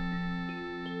while.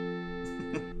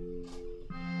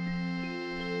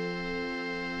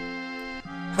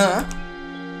 Huh?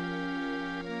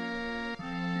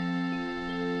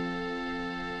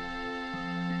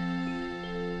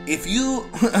 If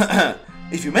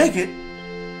you make it,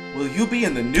 will you be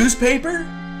in the newspaper?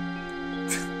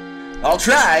 I'll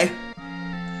try.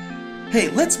 Hey,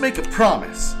 let's make a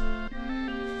promise.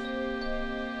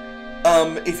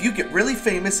 If you get really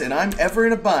famous and I'm ever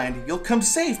in a bind, you'll come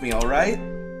save me, alright?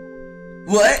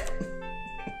 What?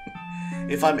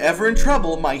 If I'm ever in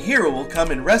trouble, my hero will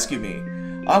come and rescue me.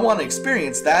 I want to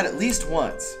experience that at least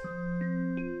once.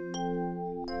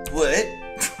 What?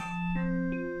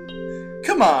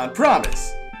 Come on,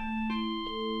 promise.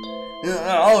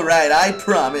 Alright, I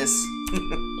promise.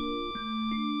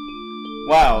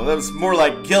 Wow, that was more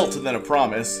like guilt than a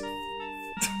promise.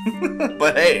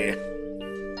 But hey.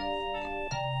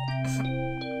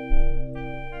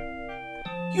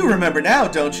 You remember now,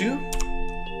 don't you?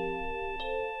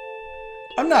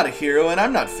 I'm not a hero and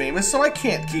I'm not famous, so I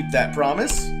can't keep that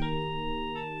promise.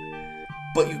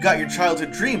 But you got your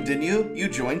childhood dream, didn't you? You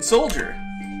joined Soldier.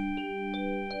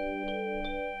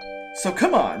 So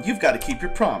come on, you've got to keep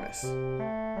your promise.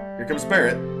 Here comes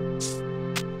Barrett.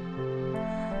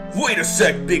 Wait a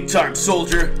sec, big-time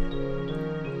soldier.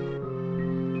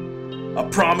 A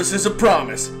promise is a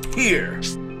promise. Here.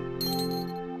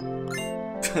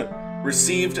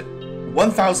 Received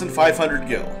 1,500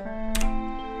 gil.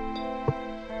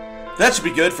 That should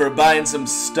be good for buying some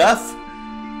stuff.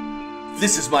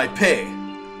 This is my pay.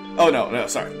 Oh, no,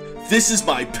 sorry. This is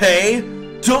my pay?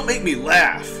 Don't make me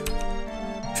laugh.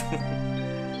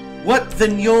 What,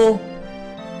 then you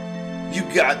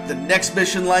got the next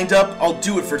mission lined up? I'll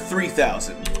do it for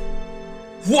 3,000.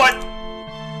 What?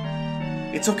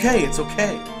 It's okay, it's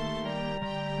okay.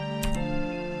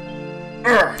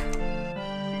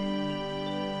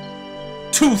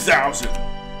 2,000.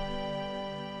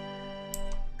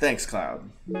 Thanks, Cloud.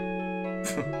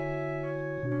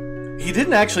 He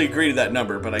didn't actually agree to that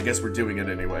number, but I guess we're doing it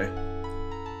anyway.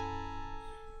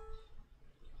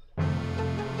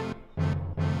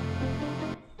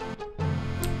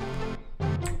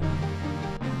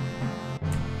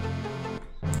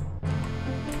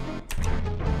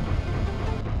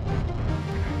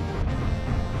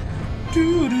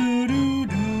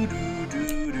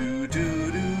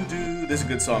 This is a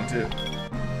good song too.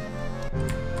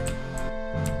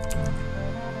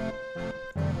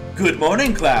 Good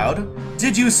morning, Cloud.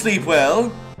 Did you sleep well?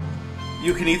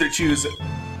 You can either choose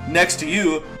next to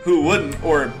you, who wouldn't,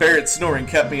 or Barrett snoring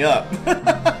kept me up.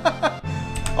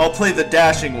 I'll play the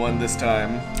dashing one this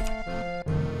time.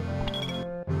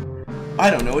 I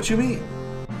don't know what you mean.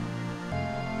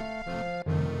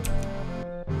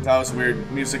 That was a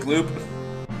weird music loop.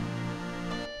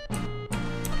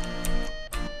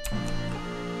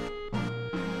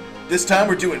 This time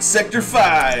we're doing Sector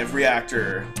 5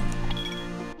 reactor.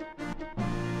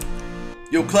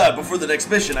 Yo, Cloud, before the next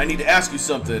mission, I need to ask you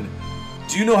something.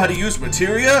 Do you know how to use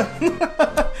materia?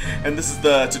 And this is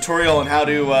the tutorial on how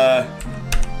to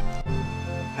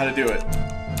do it.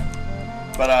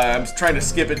 But I'm trying to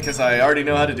skip it because I already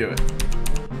know how to do it.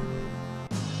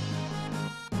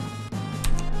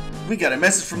 We got a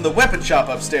message from the weapon shop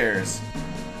upstairs.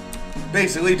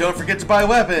 Basically, don't forget to buy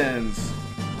weapons.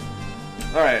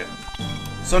 Alright.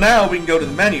 So now we can go to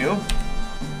the menu.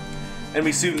 And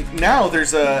we see now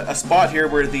there's a spot here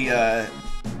where the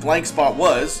blank spot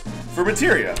was for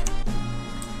materia.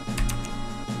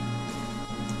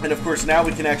 And of course now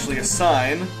we can actually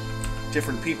assign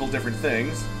different people different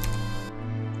things.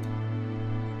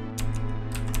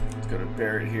 Let's go to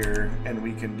Barrett here, and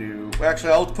we can do... Well,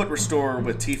 actually, I'll put restore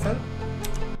with Tifa.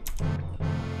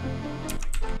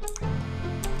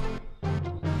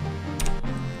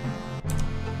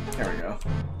 There we go.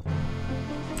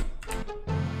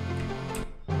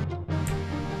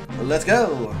 Well, let's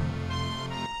go!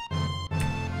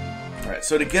 Alright,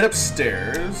 so to get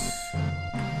upstairs...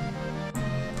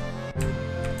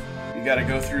 You gotta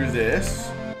go through this.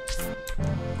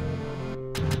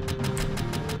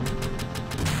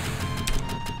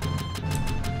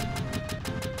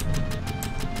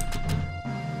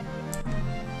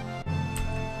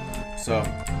 So,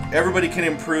 everybody can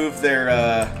improve their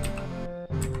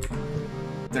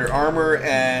armor,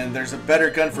 and there's a better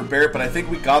gun for Barrett, but I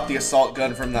think we got the assault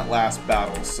gun from that last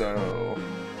battle, so...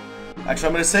 Actually,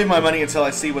 I'm gonna save my money until I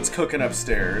see what's cooking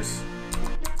upstairs.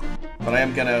 But I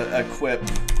am gonna equip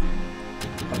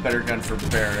a better gun for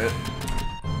Barrett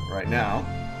right now.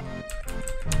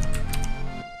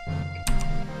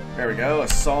 There we go,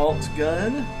 assault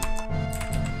gun.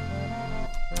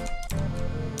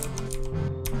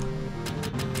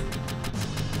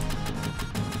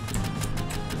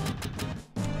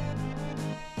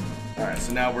 Alright,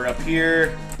 so now we're up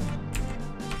here.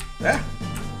 Ah.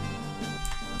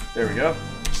 There we go.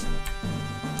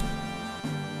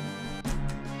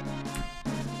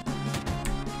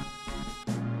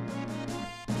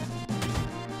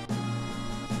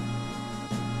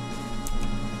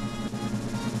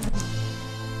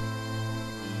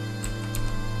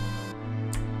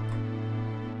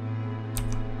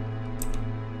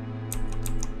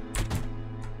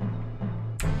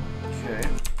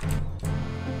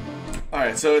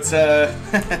 Alright, so it's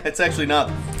it's actually not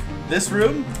this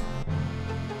room.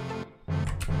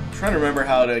 I'm trying to remember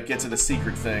how to get to the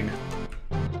secret thing.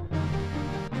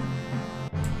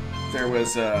 There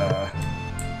was let's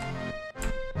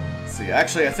see,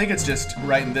 actually I think it's just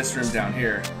right in this room down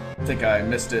here. I think I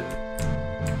missed it.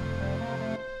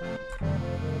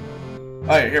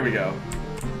 Oh yeah, here we go.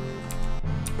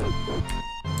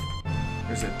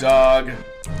 There's a dog.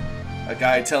 A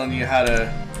guy telling you how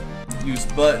to use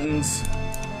buttons.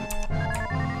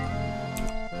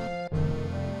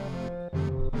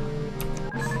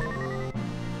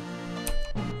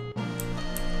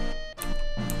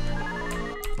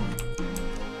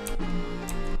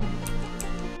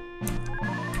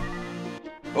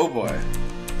 Oh boy.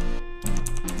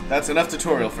 That's enough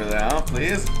tutorial for now,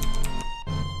 please.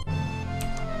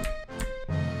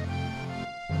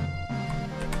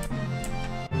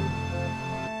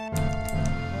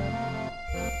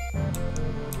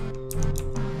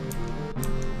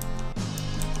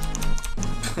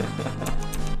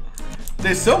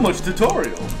 There's so much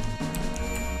tutorial.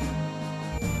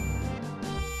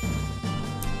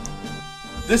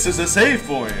 This is a save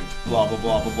point. Blah blah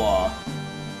blah blah blah.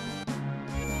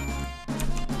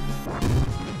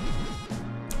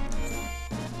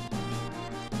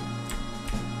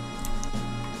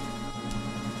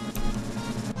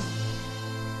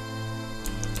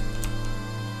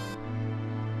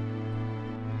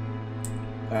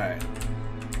 Alright.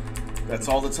 That's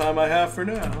all the time I have for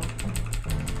now.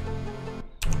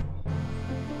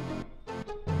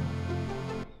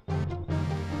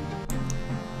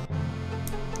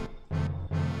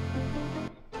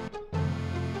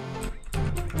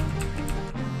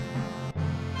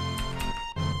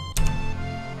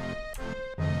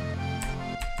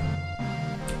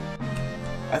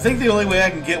 I think the only way I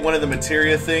can get one of the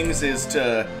materia things is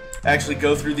to actually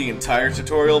go through the entire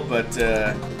tutorial, but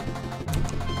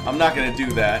I'm not going to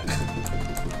do that,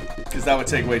 because that would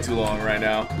take way too long right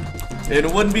now. And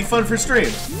it wouldn't be fun for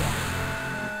stream.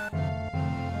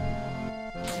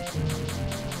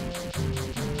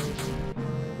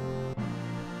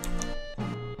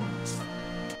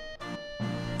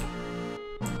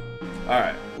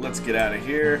 Alright, let's get out of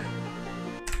here.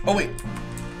 Oh, wait.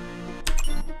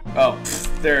 Oh,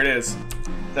 there it is.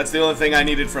 That's the only thing I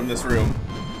needed from this room.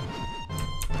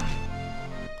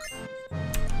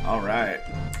 Alright.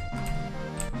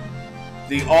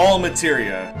 The all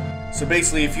materia. So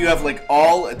basically, if you have like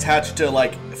all attached to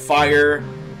like fire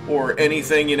or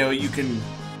anything, you know, it can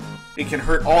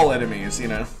hurt all enemies, you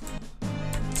know.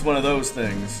 It's one of those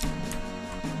things.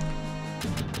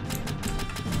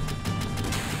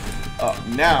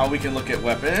 Now we can look at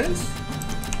weapons.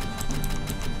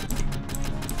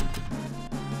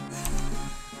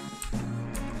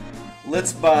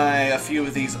 Let's buy a few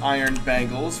of these iron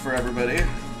bangles for everybody.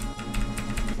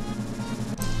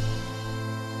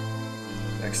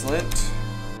 Excellent.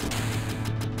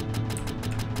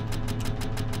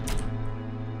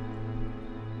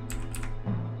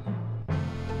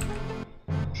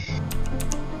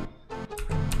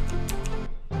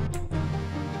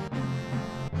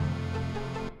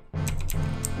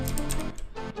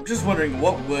 I'm just wondering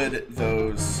what would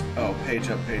those... Oh, page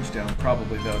up, page down.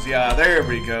 Probably those. Yeah, there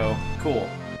we go. Cool.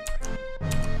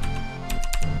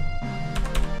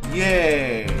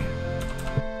 Yay!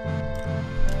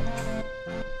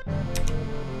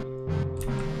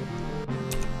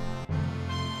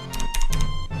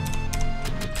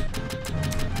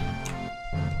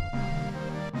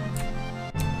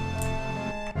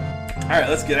 Alright,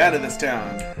 let's get out of this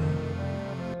town.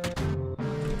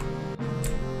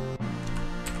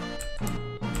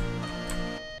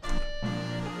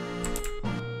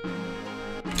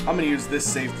 I'm gonna use this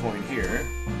save point here.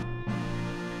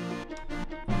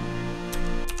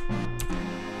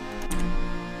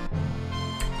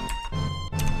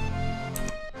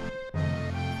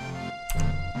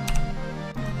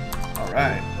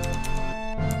 Alright.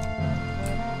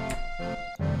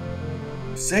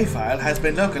 Save file has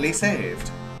been locally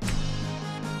saved.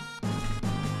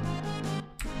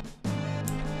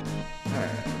 Alright,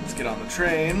 let's get on the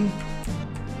train.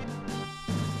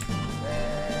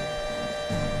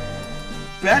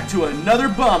 Back to another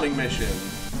bombing mission.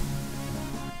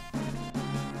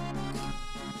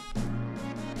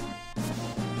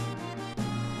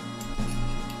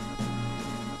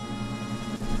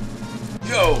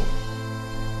 Go!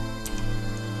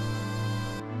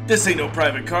 This ain't no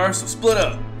private car, so split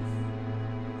up.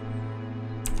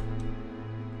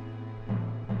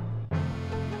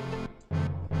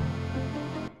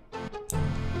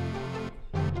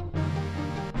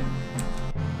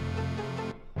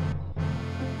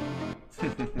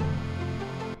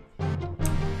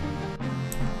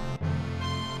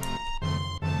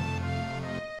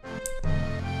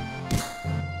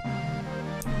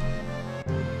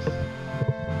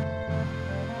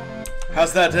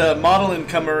 How's that modeling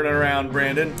coming around,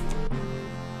 Brandon?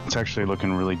 It's actually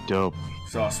looking really dope.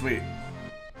 So sweet.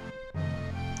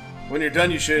 When you're done,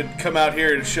 you should come out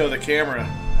here to show the camera.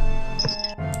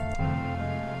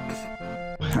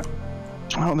 I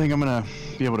don't think I'm gonna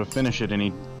be able to finish it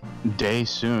any day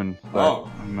soon. But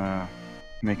I'm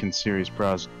making serious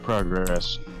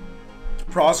progress.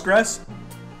 Progress?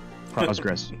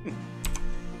 Progress.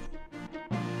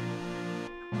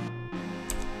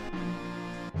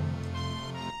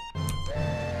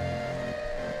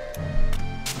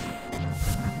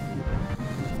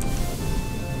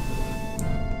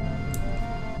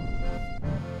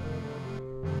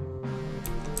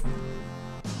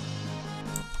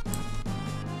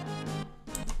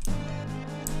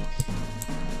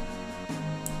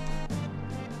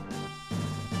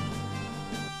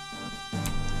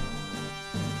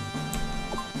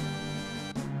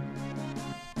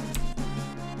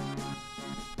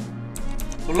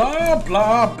 Blah,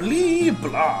 blah, blee,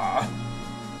 blah.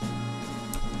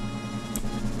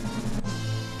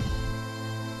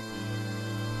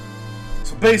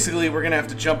 So basically, we're gonna have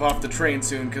to jump off the train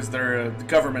soon because the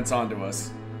government's onto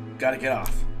us. Gotta get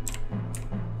off.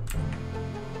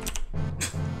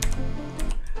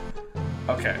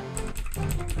 Okay.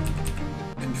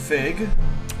 Config.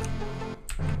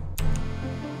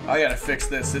 I gotta fix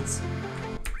this. It's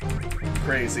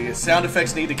crazy. Sound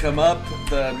effects need to come up.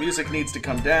 The music needs to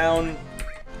come down.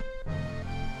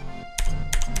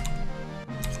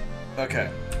 Okay.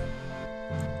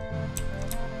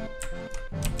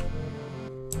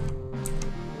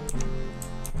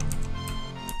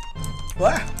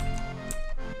 What?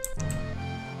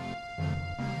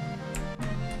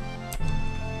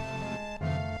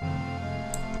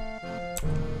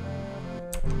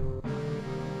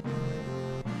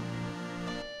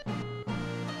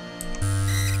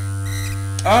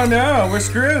 Oh no, we're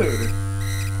screwed.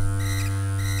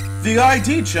 The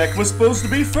ID check was supposed to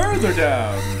be further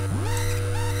down.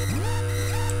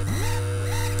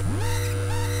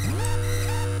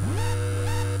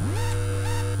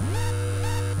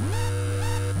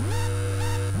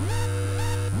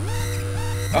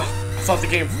 Oh, I thought the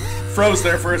game froze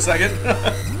there for a second.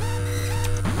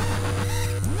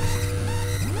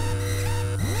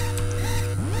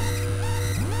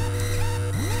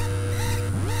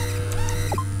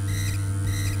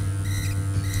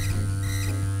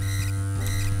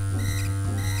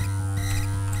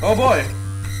 Oh boy!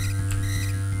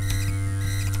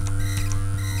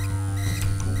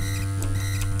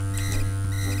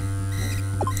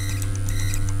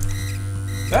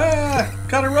 Ah!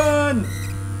 Gotta run!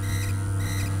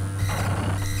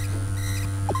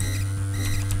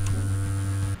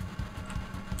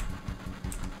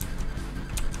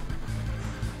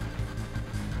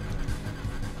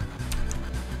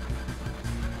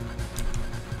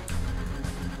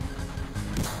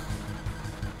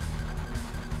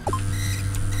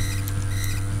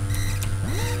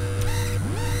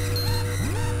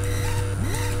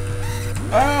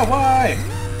 Ah, why?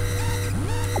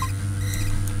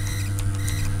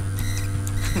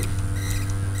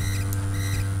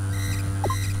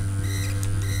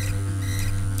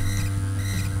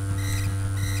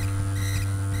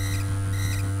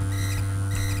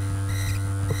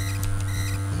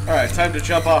 Alright, time to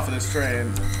jump off of this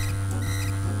train.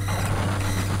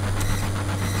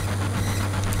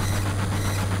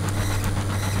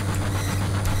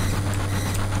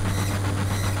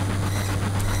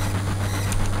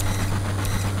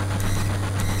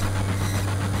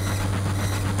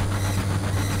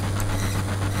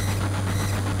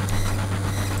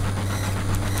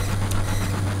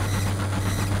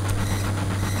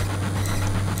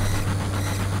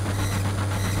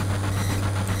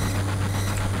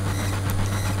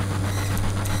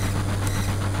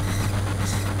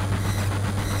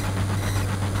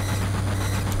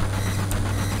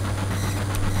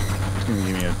 Give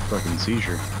me a fucking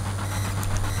seizure.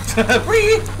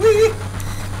 Wee! Wee!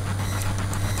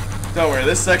 Don't worry,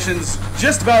 this section's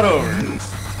just about over.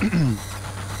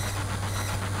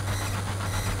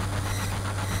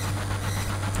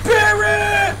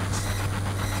 Barrett!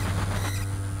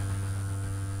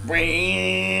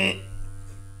 Wee!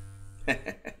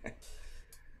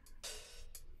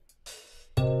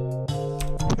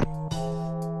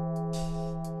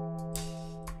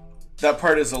 That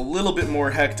part is a little bit more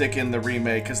hectic in the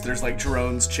remake because there's like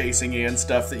drones chasing you and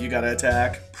stuff that you gotta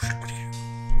attack.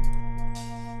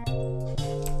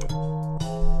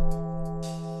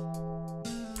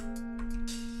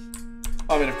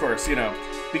 I mean, of course, you know,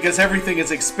 because everything is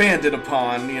expanded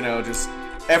upon, you know, just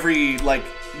every like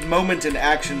moment and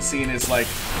action scene is like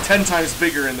 10 times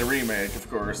bigger in the remake, of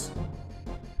course.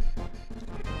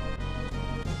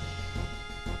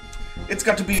 It's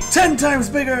got to be 10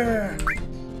 times bigger!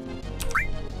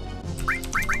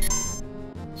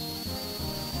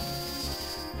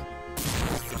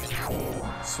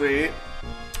 Sweet.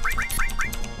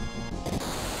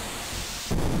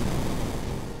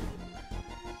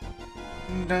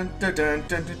 Dun, dun, dun,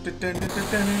 dun, dun, dun, dun, dun,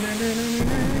 dun.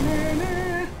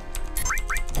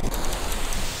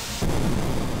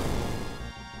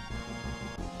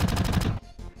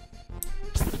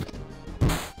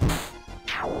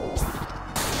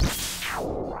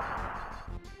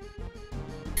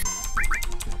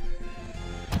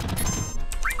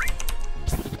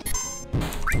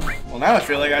 Well, now I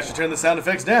feel like I should turn the sound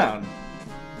effects down.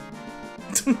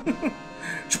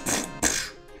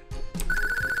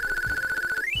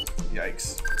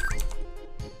 Yikes.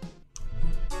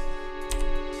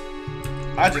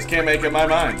 I just can't make up my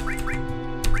mind.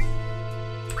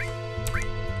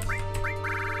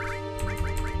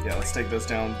 Yeah, let's take those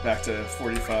down back to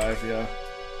 45, yeah.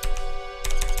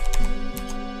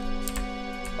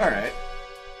 Alright.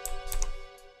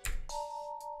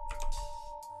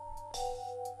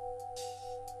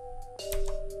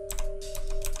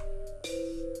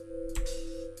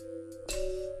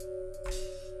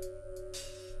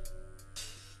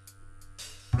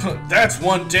 That's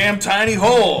one damn tiny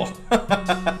hole!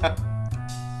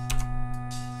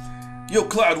 Yo,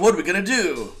 Cloud, what are we gonna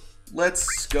do?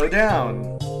 Let's go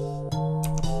down.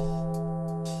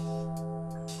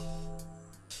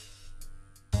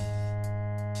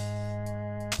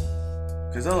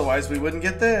 Because otherwise we wouldn't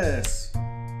get this.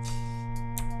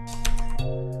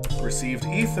 Received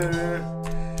ether.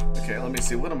 Okay, let me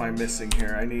see. What am I missing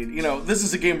here? I need... You know, this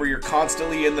is a game where you're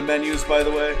constantly in the menus, by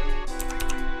the way.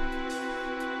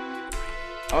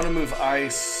 I want to move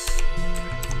ice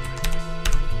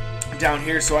down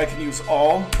here so I can use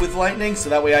all with lightning, so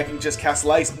that way I can just cast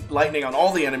lightning on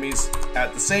all the enemies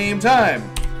at the same time.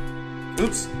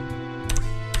 Oops.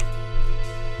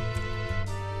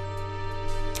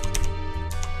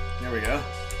 There we go.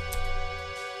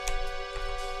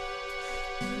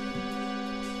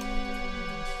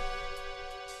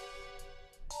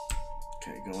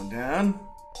 Okay, going down.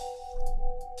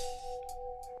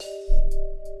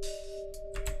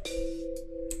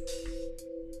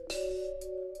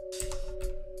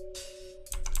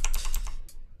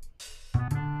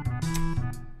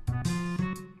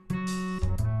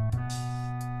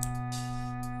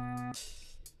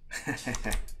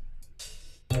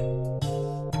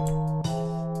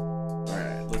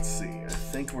 Alright, let's see. I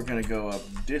think we're gonna go up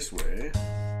this way.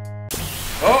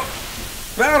 Oh!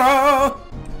 Better!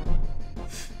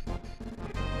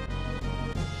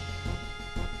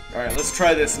 Alright, let's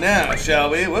try this now, shall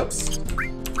we? Whoops.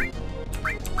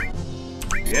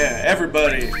 Yeah,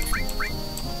 everybody.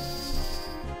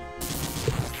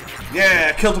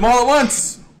 Yeah, killed them all at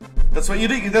once! That's what you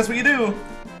do. That's what you do.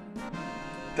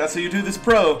 That's how you do this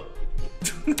pro.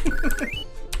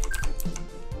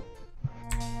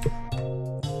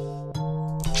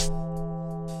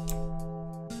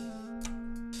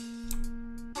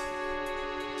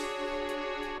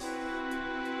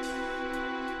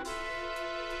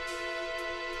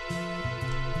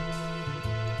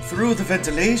 through the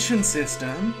ventilation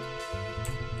system.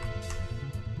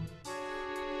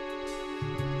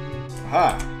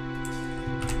 Aha.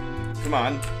 Come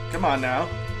on now.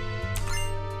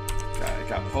 I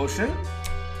got potion.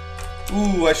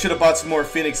 Ooh, I should have bought some more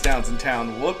Phoenix Downs in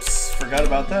town. Whoops, forgot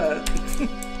about that.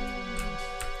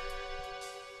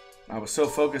 I was so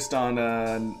focused on,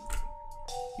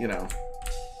 you know.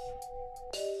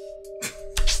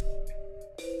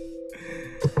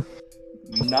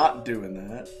 Not doing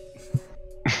that.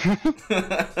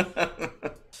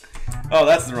 Oh,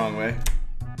 that's the wrong way.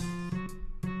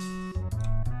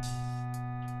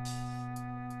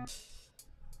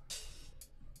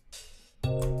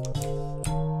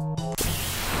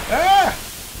 Ah!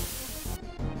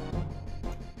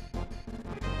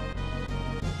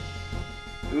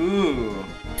 Ooh.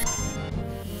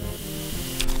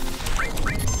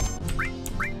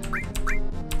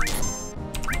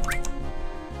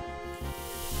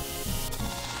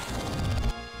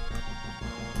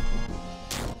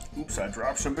 Oops, I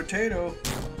dropped some potato.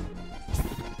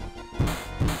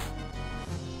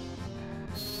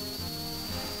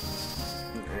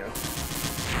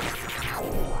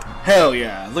 Hell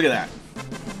yeah, look at that.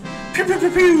 Pew pew pew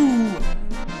pew!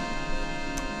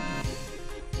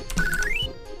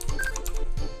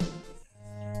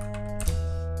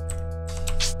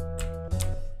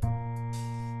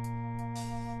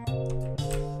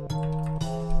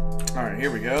 Alright,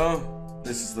 here we go.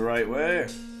 This is the right way.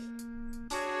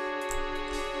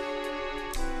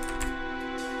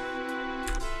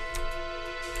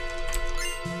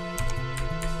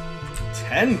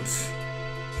 Tent!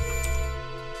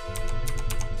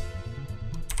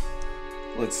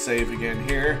 Let's save again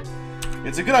here.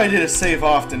 It's a good idea to save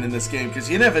often in this game because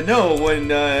you never know when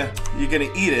you're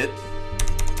gonna eat it,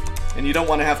 and you don't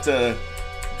want to have to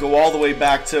go all the way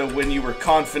back to when you were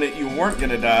confident you weren't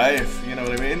gonna die, if you know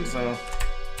what I mean. So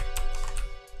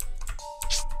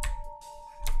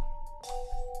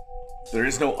there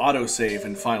is no autosave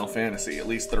in Final Fantasy. At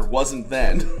least there wasn't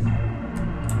then.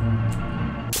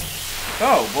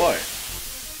 Oh boy.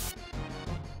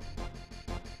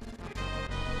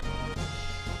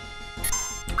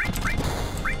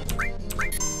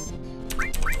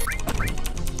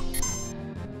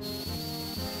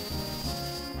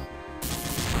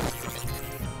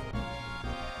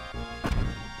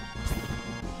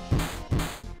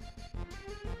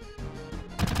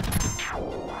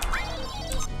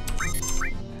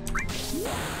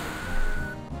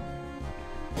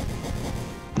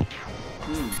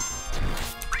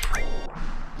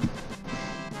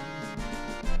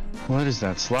 What is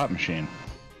that slot machine?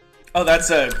 Oh, that's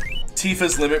a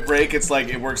Tifa's Limit Break. It's like,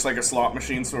 it works like a slot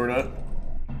machine, sorta.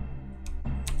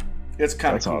 It's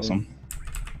kind of cool. That's awesome.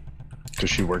 Does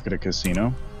she work at a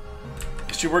casino?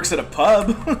 She works at a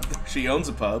pub. She owns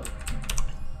a pub.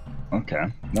 Okay,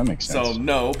 that makes sense. So,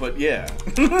 no, but yeah.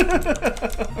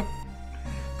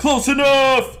 Close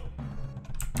enough!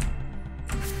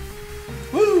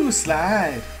 Woo,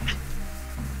 slide!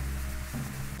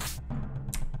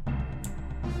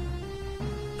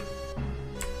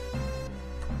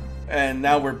 And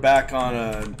now we're back on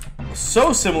a...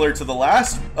 So similar to the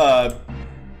last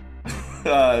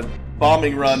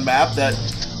bombing run map that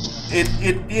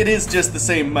it is just the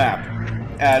same map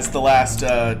as the last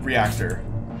reactor.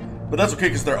 But that's okay,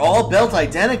 because they're all built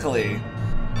identically.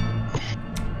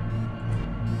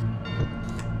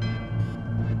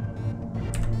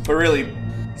 But really,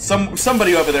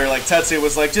 somebody over there, like Tetsuya,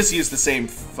 was like, just use the same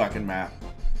fucking map.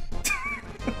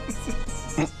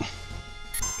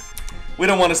 We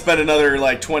don't want to spend another,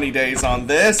 like, 20 days on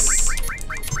this.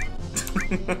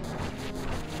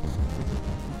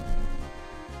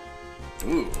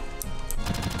 Ooh.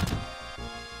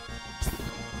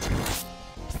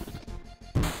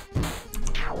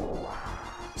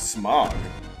 Smog.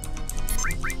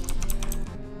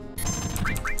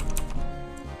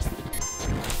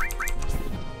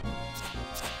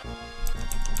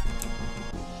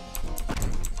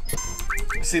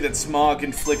 See that smog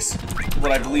inflicts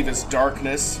what I believe is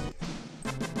darkness,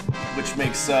 which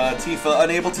makes Tifa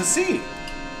unable to see.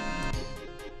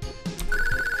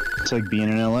 It's like being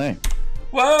in LA.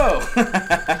 Whoa!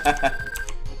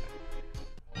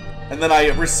 And then I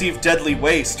received deadly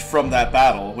waste from that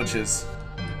battle, which is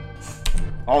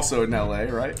also in LA,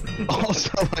 right?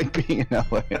 Also like being in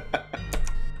LA.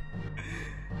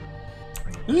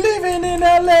 Living in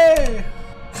LA!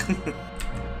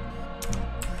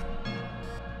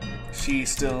 She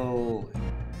still...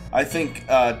 I think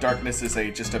darkness is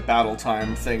just a battle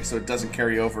time thing, so it doesn't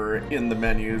carry over in the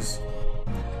menus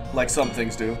like some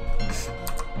things do.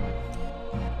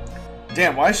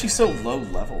 Damn, why is she so low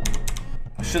level?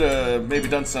 Should have maybe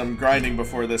done some grinding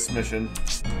before this mission.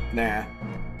 Nah.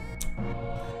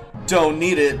 Don't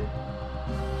need it.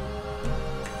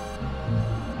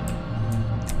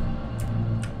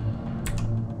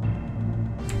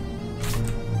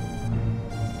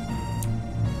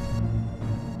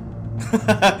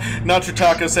 Nacho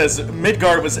Taco says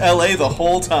Midgard was LA the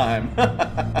whole time.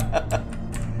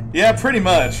 Yeah, pretty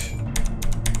much.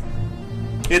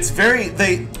 It's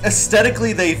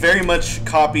aesthetically they very much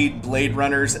copied Blade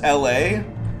Runner's LA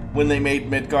when they made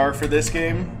Midgard for this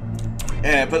game.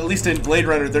 But at least in Blade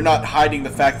Runner, they're not hiding the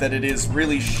fact that it is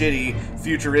really shitty,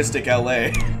 futuristic LA.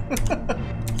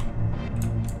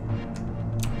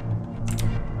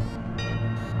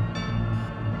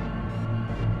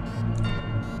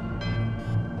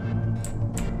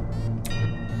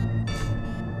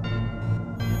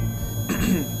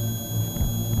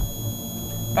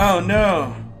 Oh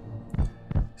no!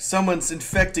 Someone's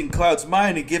infecting Cloud's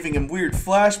mind and giving him weird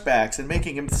flashbacks and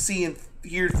making him see and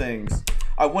hear things.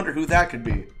 I wonder who that could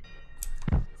be.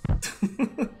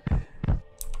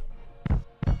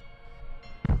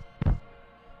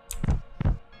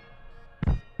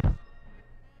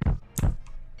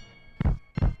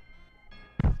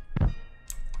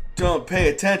 Don't pay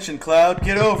attention, Cloud.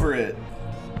 Get over it.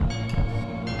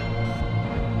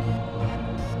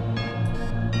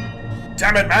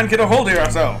 Damn it, man, get a hold of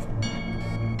yourself!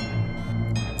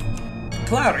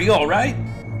 Cloud, are you alright?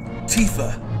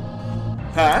 Tifa.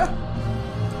 Huh?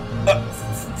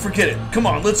 Forget it. Come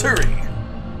on, let's hurry.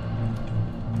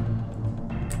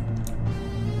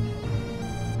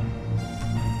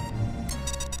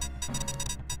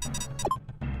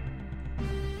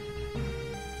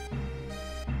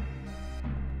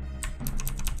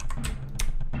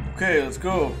 Okay, let's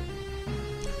go.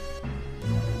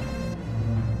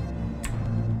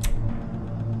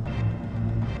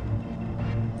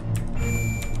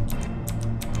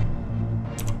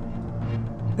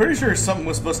 Pretty sure something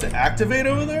was supposed to activate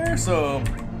over there, so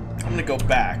I'm gonna go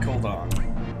back. Hold on.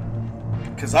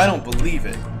 Because I don't believe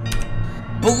it.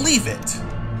 Believe it!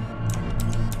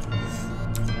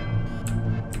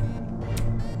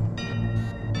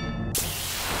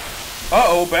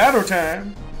 Uh-oh, battle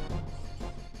time!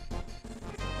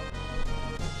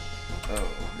 Oh,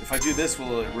 if I do this,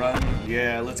 will it run?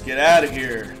 Yeah, let's get out of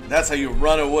here. That's how you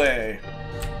run away.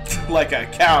 Like a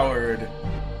coward.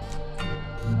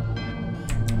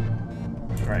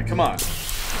 Alright, come on.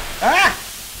 Ah!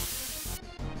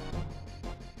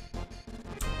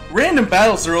 Random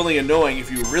battles are only annoying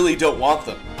if you really don't want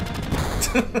them.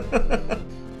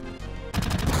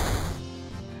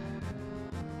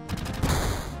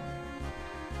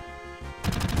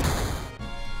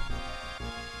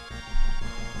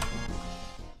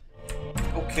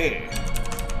 Okay.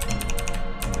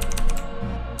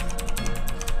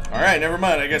 Alright, never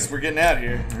mind. I guess we're getting out of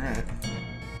here. Alright.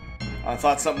 I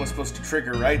thought something was supposed to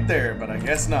trigger right there, but I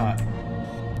guess not.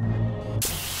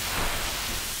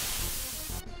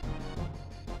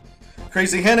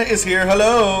 Crazy Henna is here.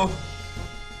 Hello!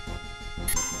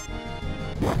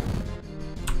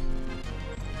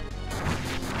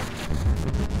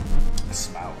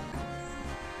 Smoke.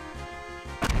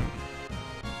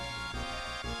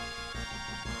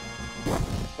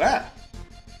 Ah!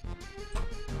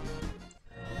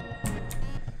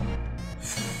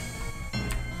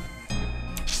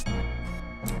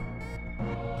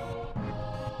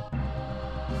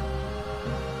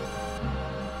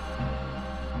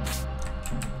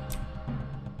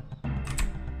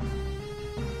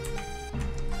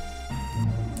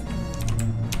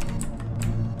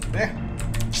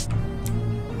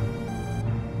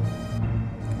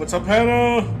 What's up,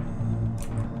 Hannah?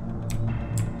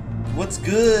 What's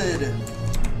good?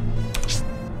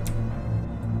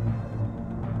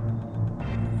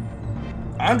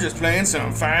 I'm just playing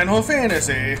some Final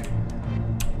Fantasy.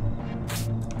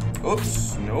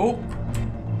 Oops, nope.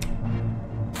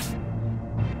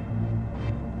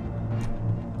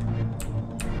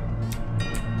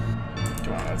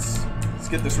 Come on, let's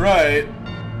get this right.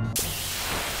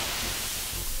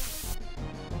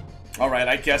 Alright,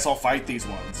 I guess I'll fight these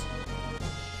ones.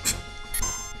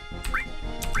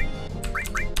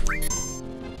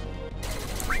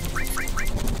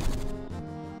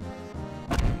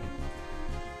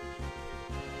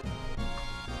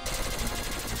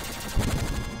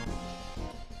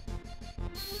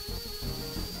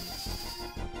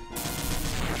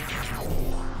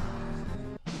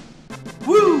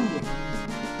 Woo!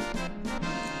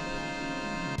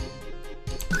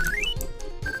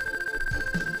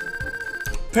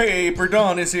 Paper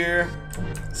Dawn is here.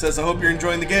 Says, I hope you're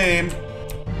enjoying the game.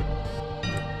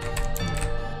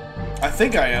 I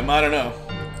think I am. I don't know.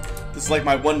 This is like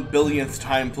my 1 billionth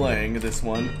time playing this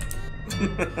one.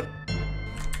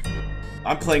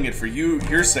 I'm playing it for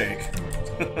your sake.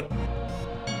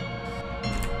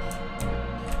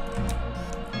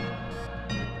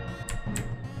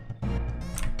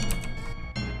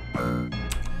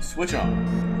 Switch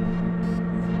on.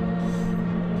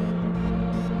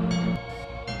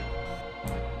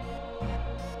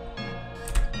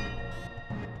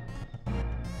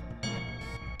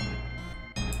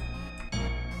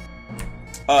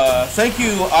 Thank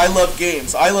you, I Love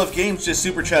Games. I Love Games just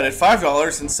super chatted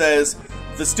 $5 and says,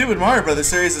 the stupid Mario Brothers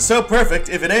series is so perfect,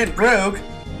 if it ain't broke,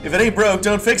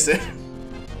 don't fix it.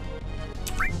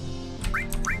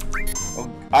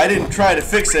 Well, I didn't try to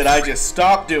fix it, I just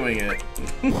stopped doing it.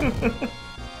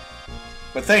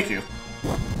 But thank you.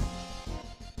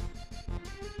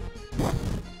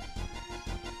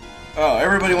 Oh,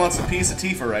 everybody wants a piece of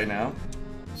Tifa right now.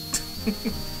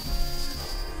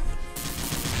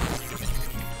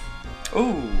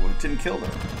 Oh, it didn't kill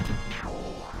them.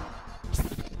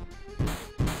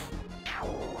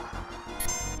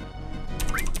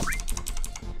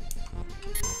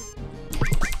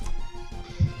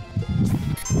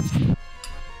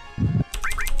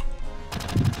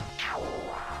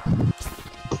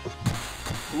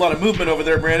 A lot of movement over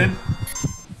there, Brandon.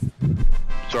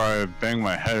 Sorry, I banged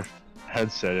my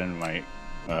headset in my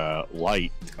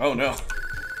light. Oh no.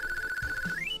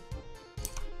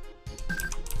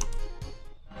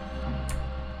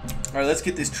 Alright, let's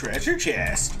get this treasure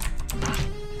chest.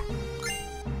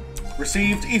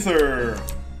 Received ether.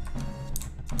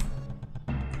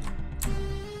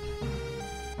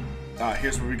 Ah,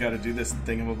 here's where we gotta do this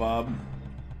thingamabob.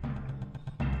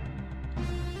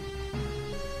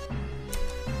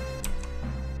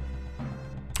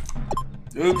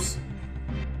 Oops.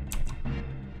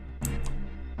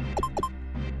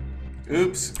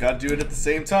 Oops, gotta do it at the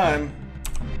same time.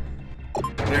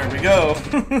 There we go.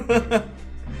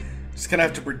 Just gonna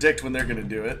have to predict when they're gonna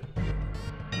do it.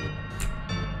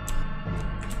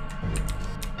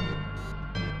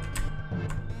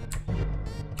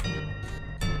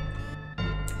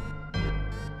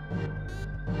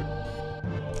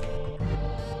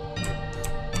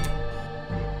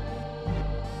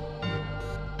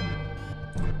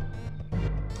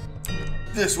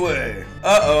 This way.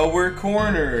 Uh-oh, we're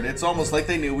cornered. It's almost like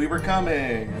they knew we were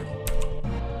coming.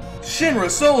 Shinra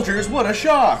soldiers, what a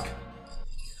shock!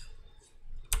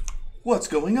 What's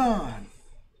going on?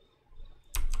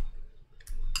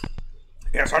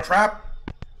 It's a trap!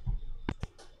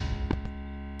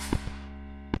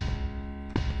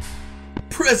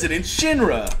 President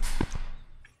Shinra!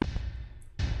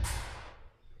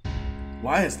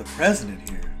 Why is the president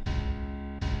here?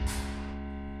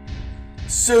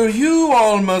 So you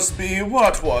all must be,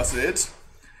 what was it?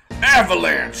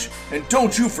 Avalanche! And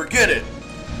don't you forget it!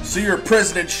 So you're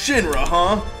President Shinra,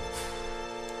 huh?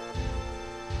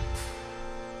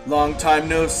 Long time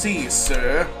no see,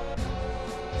 sir.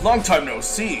 Long time no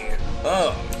see.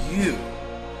 Oh, you.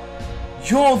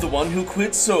 You're the one who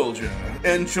quit Soldier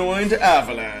and joined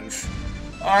Avalanche.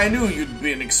 I knew you'd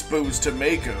been exposed to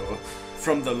Mako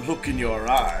from the look in your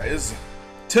eyes.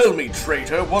 Tell me,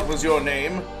 traitor, what was your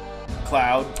name?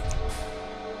 Cloud.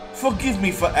 Forgive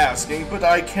me for asking, but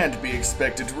I can't be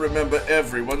expected to remember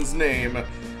everyone's name,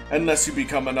 unless you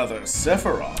become another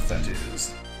Sephiroth, that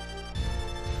is.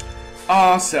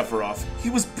 Ah, Sephiroth. He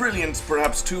was brilliant,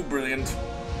 perhaps too brilliant.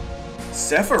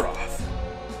 Sephiroth?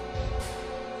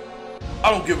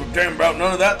 I don't give a damn about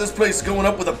none of that. This place is going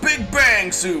up with a big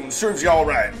bang soon. Serves you all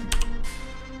right.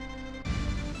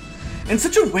 And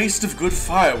such a waste of good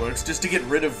fireworks just to get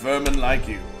rid of vermin like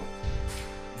you.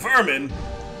 Vermin?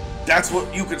 That's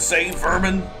what you could say,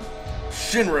 vermin?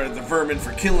 Shinra the vermin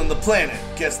for killing the planet.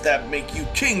 Guess that make you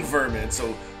King Vermin,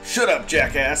 so shut up,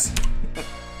 jackass.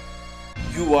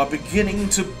 You are beginning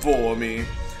to bore me.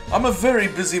 I'm a very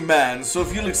busy man, so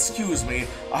if you'll excuse me,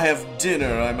 I have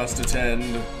dinner I must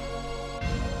attend.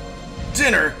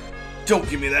 Dinner? Don't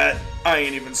give me that. I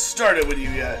ain't even started with you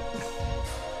yet.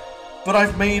 But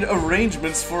I've made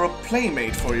arrangements for a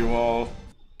playmate for you all.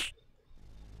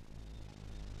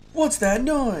 What's that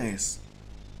noise?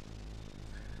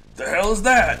 The hell is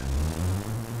that?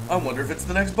 I wonder if it's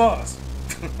the next boss.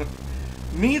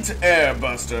 Meet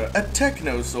Airbuster, a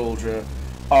techno soldier.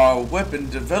 Our weapon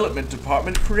development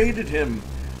department created him.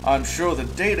 I'm sure the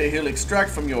data he'll extract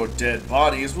from your dead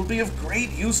bodies will be of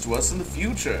great use to us in the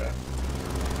future.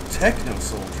 Techno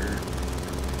soldier.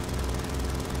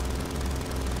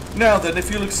 Now then, if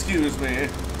you'll excuse me.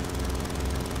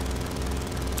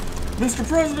 Mr.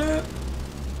 President!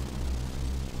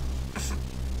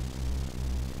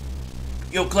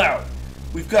 Yo, Cloud,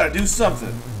 we've got to do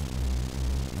something.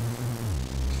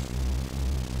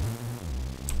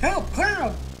 Help,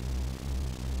 Cloud!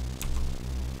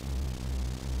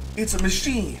 It's a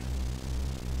machine.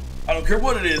 I don't care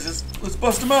what it is. Let's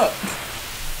bust him up.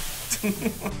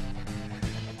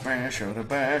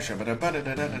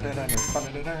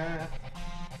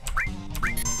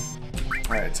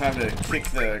 Alright, time to kick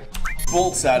the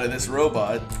bolts out of this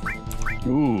robot.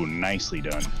 Ooh, nicely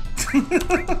done.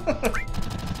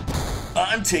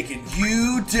 I'm taking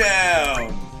you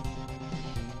down.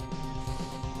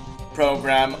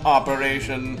 Program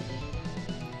operation.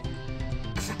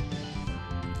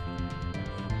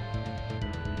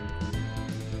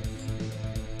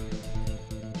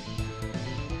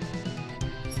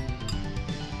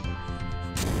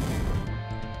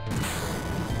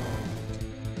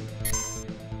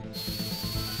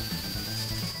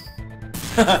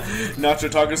 Nacho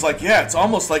Talker's like, yeah, it's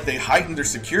almost like they heightened their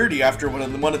security after one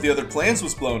of the other plants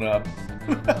was blown up.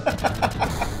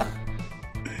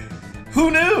 Who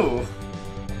knew?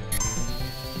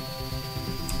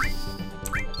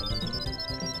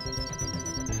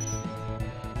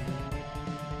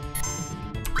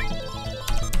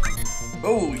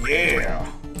 Oh yeah.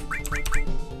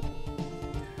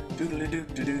 Doodly doo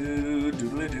doo doo,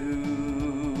 doodly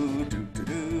doo, doo doo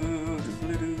doo,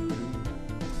 doodly doo.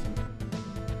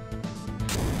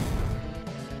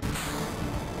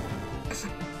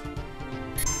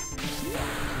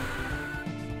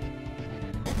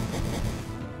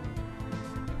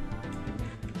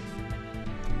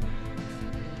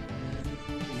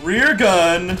 Rear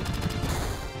gun.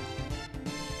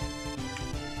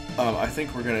 I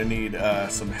think we're gonna need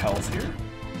some health here.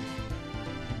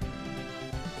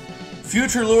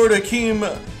 Future Lord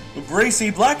Akeem Bracy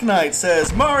Black Knight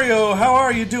says, Mario, how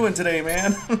are you doing today,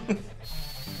 man?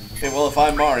 Okay, well, if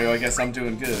I'm Mario, I guess I'm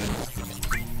doing good.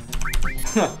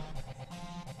 Huh.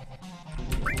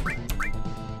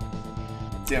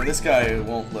 Damn, this guy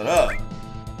won't let up.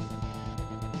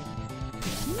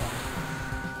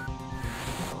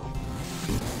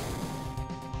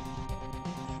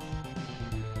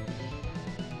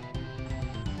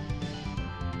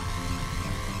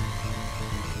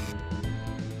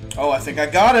 Oh, I think I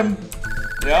got him.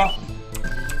 Yeah.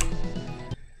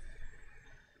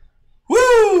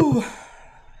 Woo!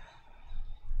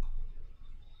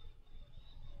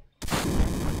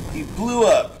 He blew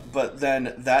up, but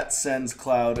then that sends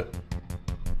Cloud...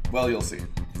 Well, you'll see.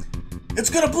 It's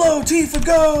gonna blow, Tifa,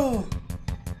 go!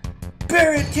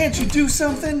 Barret, can't you do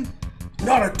something?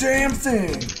 Not a damn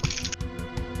thing.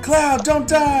 Cloud, don't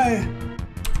die!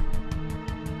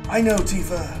 I know,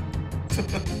 Tifa.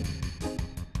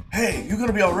 Hey, you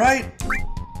gonna be alright?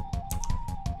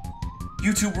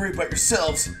 You two worry about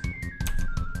yourselves.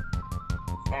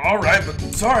 Alright, but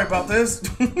sorry about this.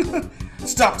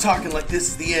 Stop talking like this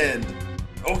is the end.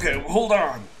 Okay, well, hold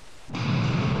on.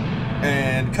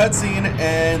 And cutscene,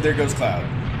 and there goes Cloud.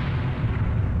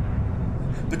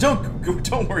 But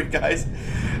don't worry, guys.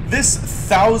 This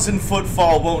 1,000-foot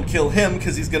fall won't kill him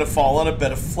because he's gonna fall on a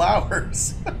bed of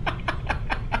flowers.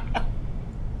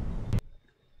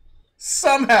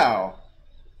 Somehow.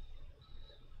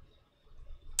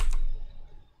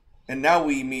 And now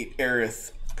we meet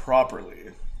Aerith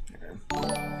properly.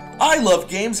 I Love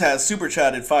Games has super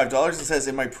chatted $5 and says,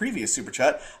 in my previous super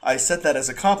chat, I set that as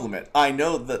a compliment. I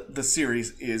know that the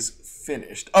series is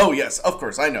finished. Oh, yes, of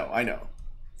course, I know.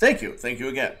 Thank you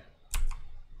again.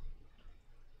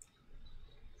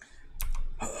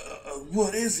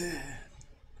 What is it?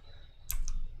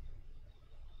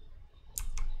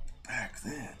 Back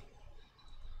then.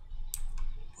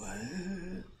 What?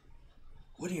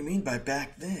 What do you mean by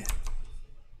back then?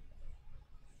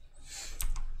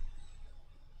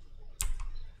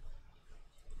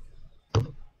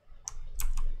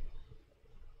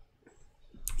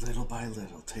 Little by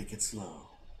little, take it slow.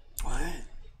 What?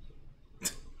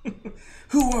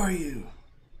 Who are you?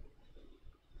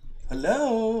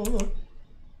 Hello?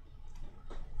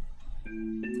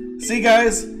 See,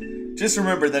 guys? Just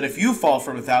remember that if you fall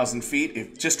from 1,000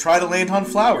 feet, just try to land on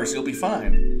flowers, you'll be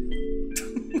fine.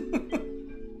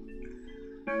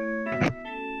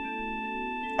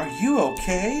 Are you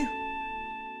okay?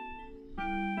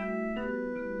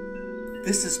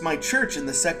 This is my church in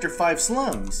the Sector 5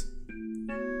 slums.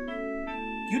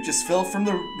 You just fell from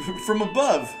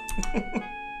above.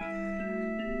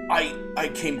 I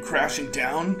came crashing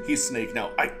down. He's Snake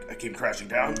now. I came crashing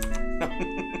down.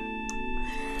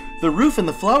 The roof and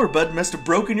the flower bud must have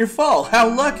broken your fall. How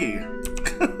lucky.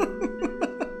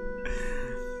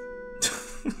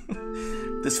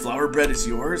 This flower bread is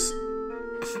yours?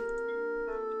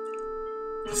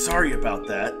 Sorry about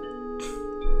that.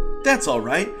 That's all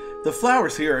right. The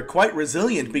flowers here are quite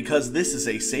resilient because this is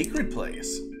a sacred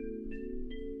place.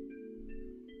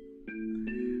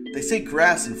 They say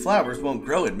grass and flowers won't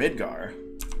grow in Midgar.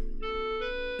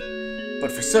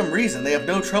 But for some reason, they have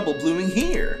no trouble blooming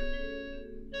here.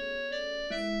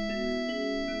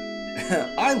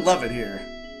 I love it here.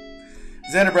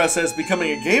 Xanabra says,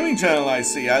 becoming a gaming channel, I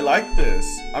see. I like this.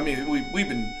 I mean, we've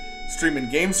been streaming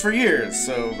games for years,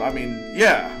 so, I mean,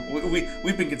 yeah.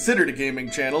 We've been considered a gaming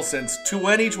channel since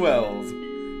 2012.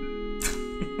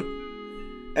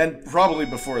 And probably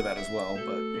before that as well,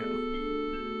 but, you know.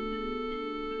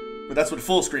 But that's what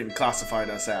Fullscreen classified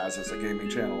us as a gaming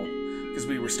channel. Because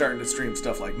we were starting to stream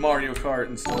stuff like Mario Kart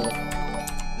and stuff.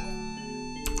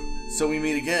 So we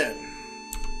meet again.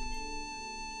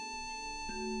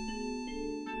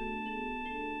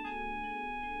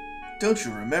 Don't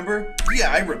you remember?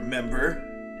 Yeah, I remember.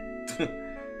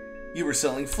 You were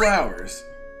selling flowers.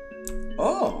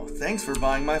 Oh, thanks for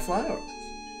buying my flowers.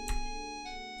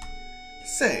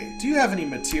 Say, do you have any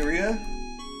materia?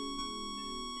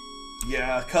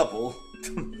 Yeah, a couple.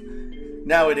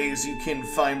 Nowadays you can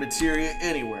find materia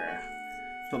anywhere.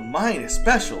 But mine is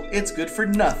special. It's good for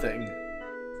nothing.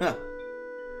 Huh.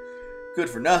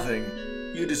 Good for nothing?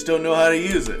 You just don't know how to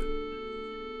use it.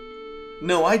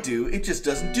 No, I do. It just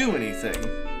doesn't do anything.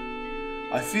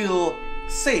 I feel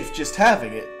safe just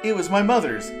having it. It was my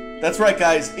mother's. That's right,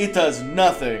 guys. It does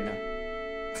nothing.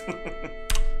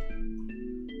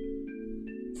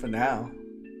 For now.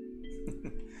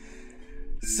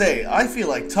 Say, I feel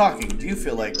like talking. Do you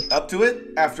feel like up to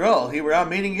it? After all, here we are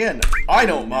meeting again. I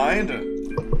don't mind.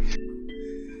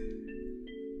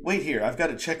 Wait here. I've got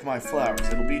to check my flowers.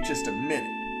 It'll be just a minute.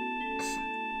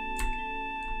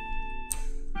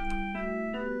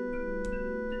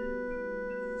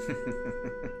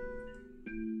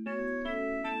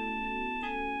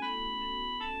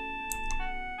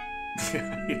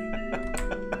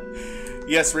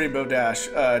 Yes, Rainbow Dash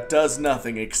does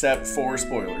nothing except for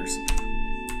spoilers.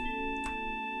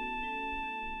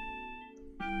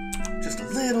 Just a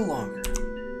little longer.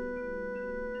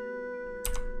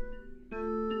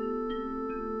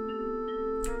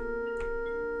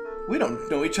 We don't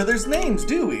know each other's names,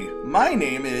 do we? My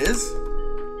name is...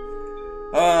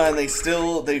 and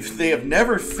they have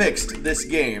never fixed this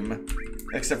game,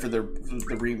 except for the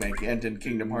remake and in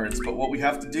Kingdom Hearts. But what we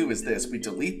have to do is this: we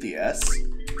delete the S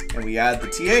and we add the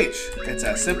TH. It's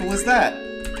as simple as that,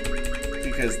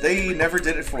 because they never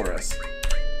did it for us.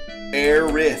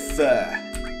 Aerith.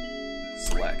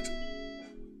 Select.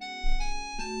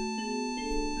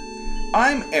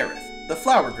 I'm Aerith, the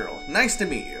flower girl. Nice to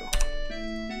meet you.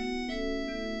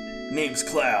 Name's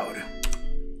Cloud.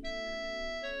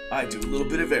 I do a little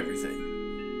bit of everything.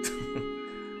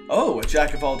 Oh, a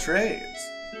jack of all trades.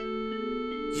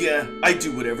 Yeah, I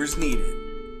do whatever's needed.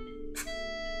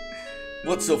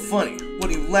 What's so funny? What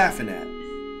are you laughing at?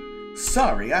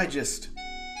 Sorry, I just...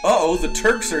 Uh-oh, the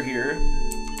Turks are here.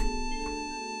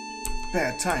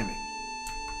 Bad timing.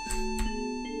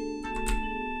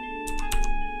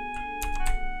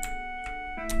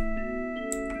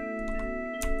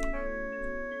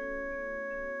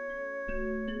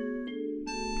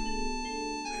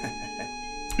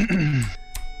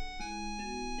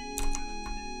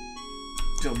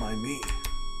 Don't mind me.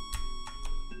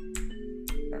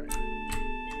 Alright.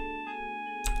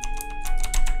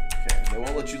 Okay, they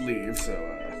won't let you leave, so,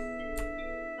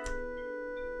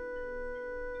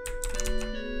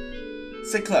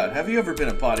 Say, Cloud, have you ever been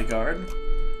a bodyguard?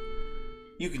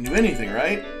 You can do anything,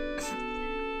 right?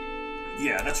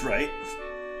 Yeah, that's right.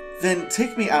 Then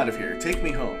take me out of here. Take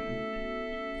me home.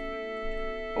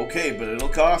 Okay, but it'll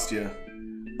cost you.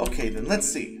 Okay, then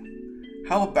let's see.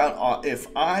 How about if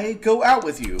I go out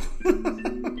with you?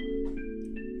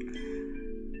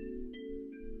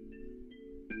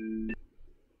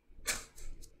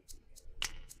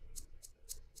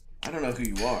 I don't know who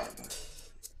you are, but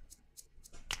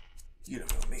you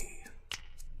don't know me.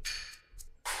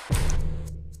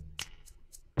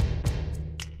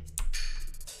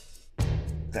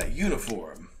 That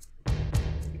uniform.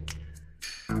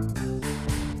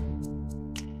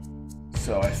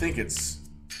 So I think it's...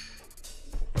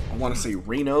 I want to say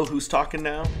Reno who's talking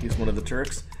now. He's one of the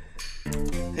Turks.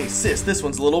 Hey sis, this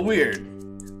one's a little weird.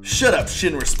 Shut up,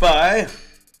 Shinra Spy.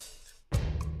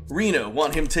 Reno,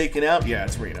 want him taken out? Yeah,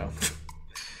 it's Reno.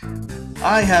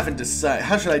 I haven't decided.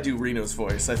 How should I do Reno's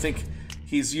voice? I think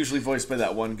he's usually voiced by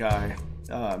that one guy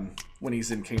when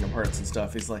he's in Kingdom Hearts and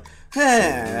stuff. He's like,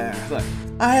 hey, like,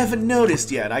 I haven't noticed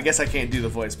yet. I guess I can't do the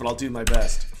voice, but I'll do my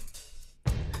best.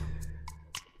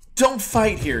 Don't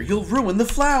fight here. You'll ruin the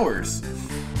flowers.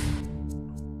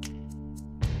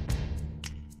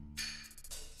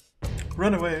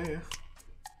 Run away.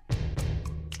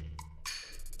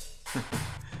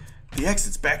 The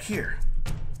exit's back here.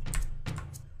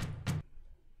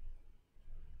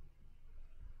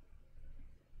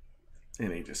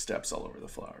 And he just steps all over the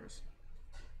flowers.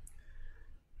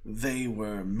 They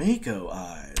were Mako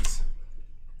eyes.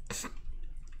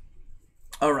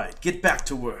 All right, get back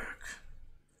to work.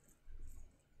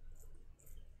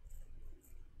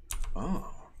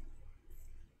 Oh.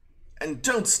 And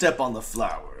don't step on the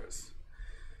flowers.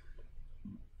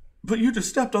 But you just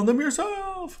stepped on them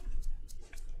yourself.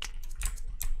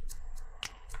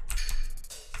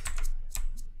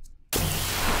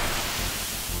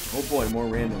 Oh boy, more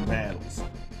random battles.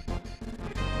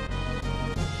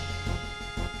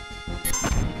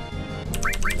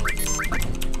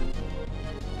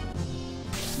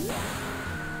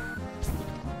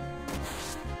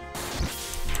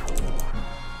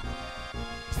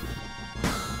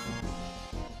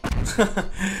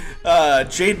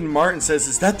 Jaden Martin says,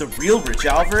 is that the real Rich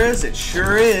Alvarez? It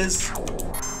sure is.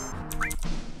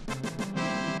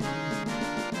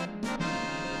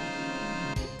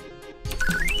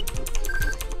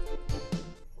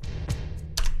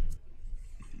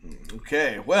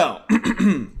 Okay, well,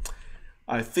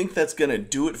 I think that's going to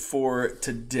do it for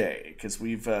today, because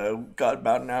we've got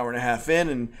about an hour and a half in,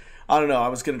 and I don't know, I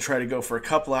was going to try to go for a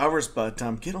couple hours, but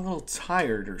I'm getting a little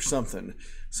tired or something.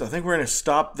 So I think we're going to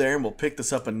stop there, and we'll pick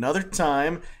this up another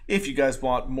time if you guys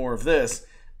want more of this.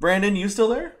 Brandon, you still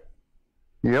there?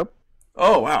 Yep.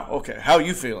 Oh, wow, okay. How are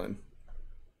you feeling?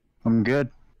 I'm good.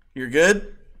 You're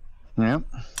good? Yep.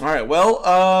 All right,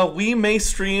 well, we may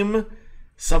stream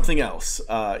something else,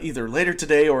 either later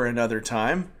today or another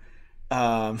time.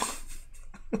 I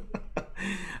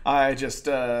just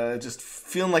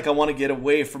feeling like I want to get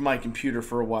away from my computer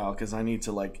for a while because I need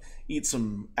to like eat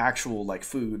some actual like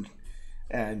food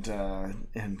and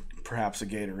perhaps a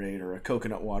Gatorade or a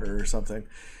coconut water or something.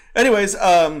 Anyways,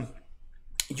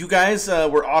 you guys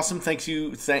were awesome. Thank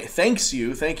you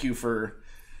for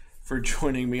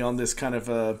joining me on this kind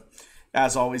of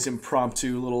as always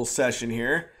impromptu little session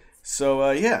here. So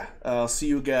yeah, I'll see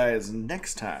you guys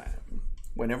next time.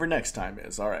 Whenever next time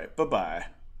is. All right. Bye-bye.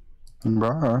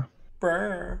 Bye.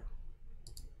 Bye.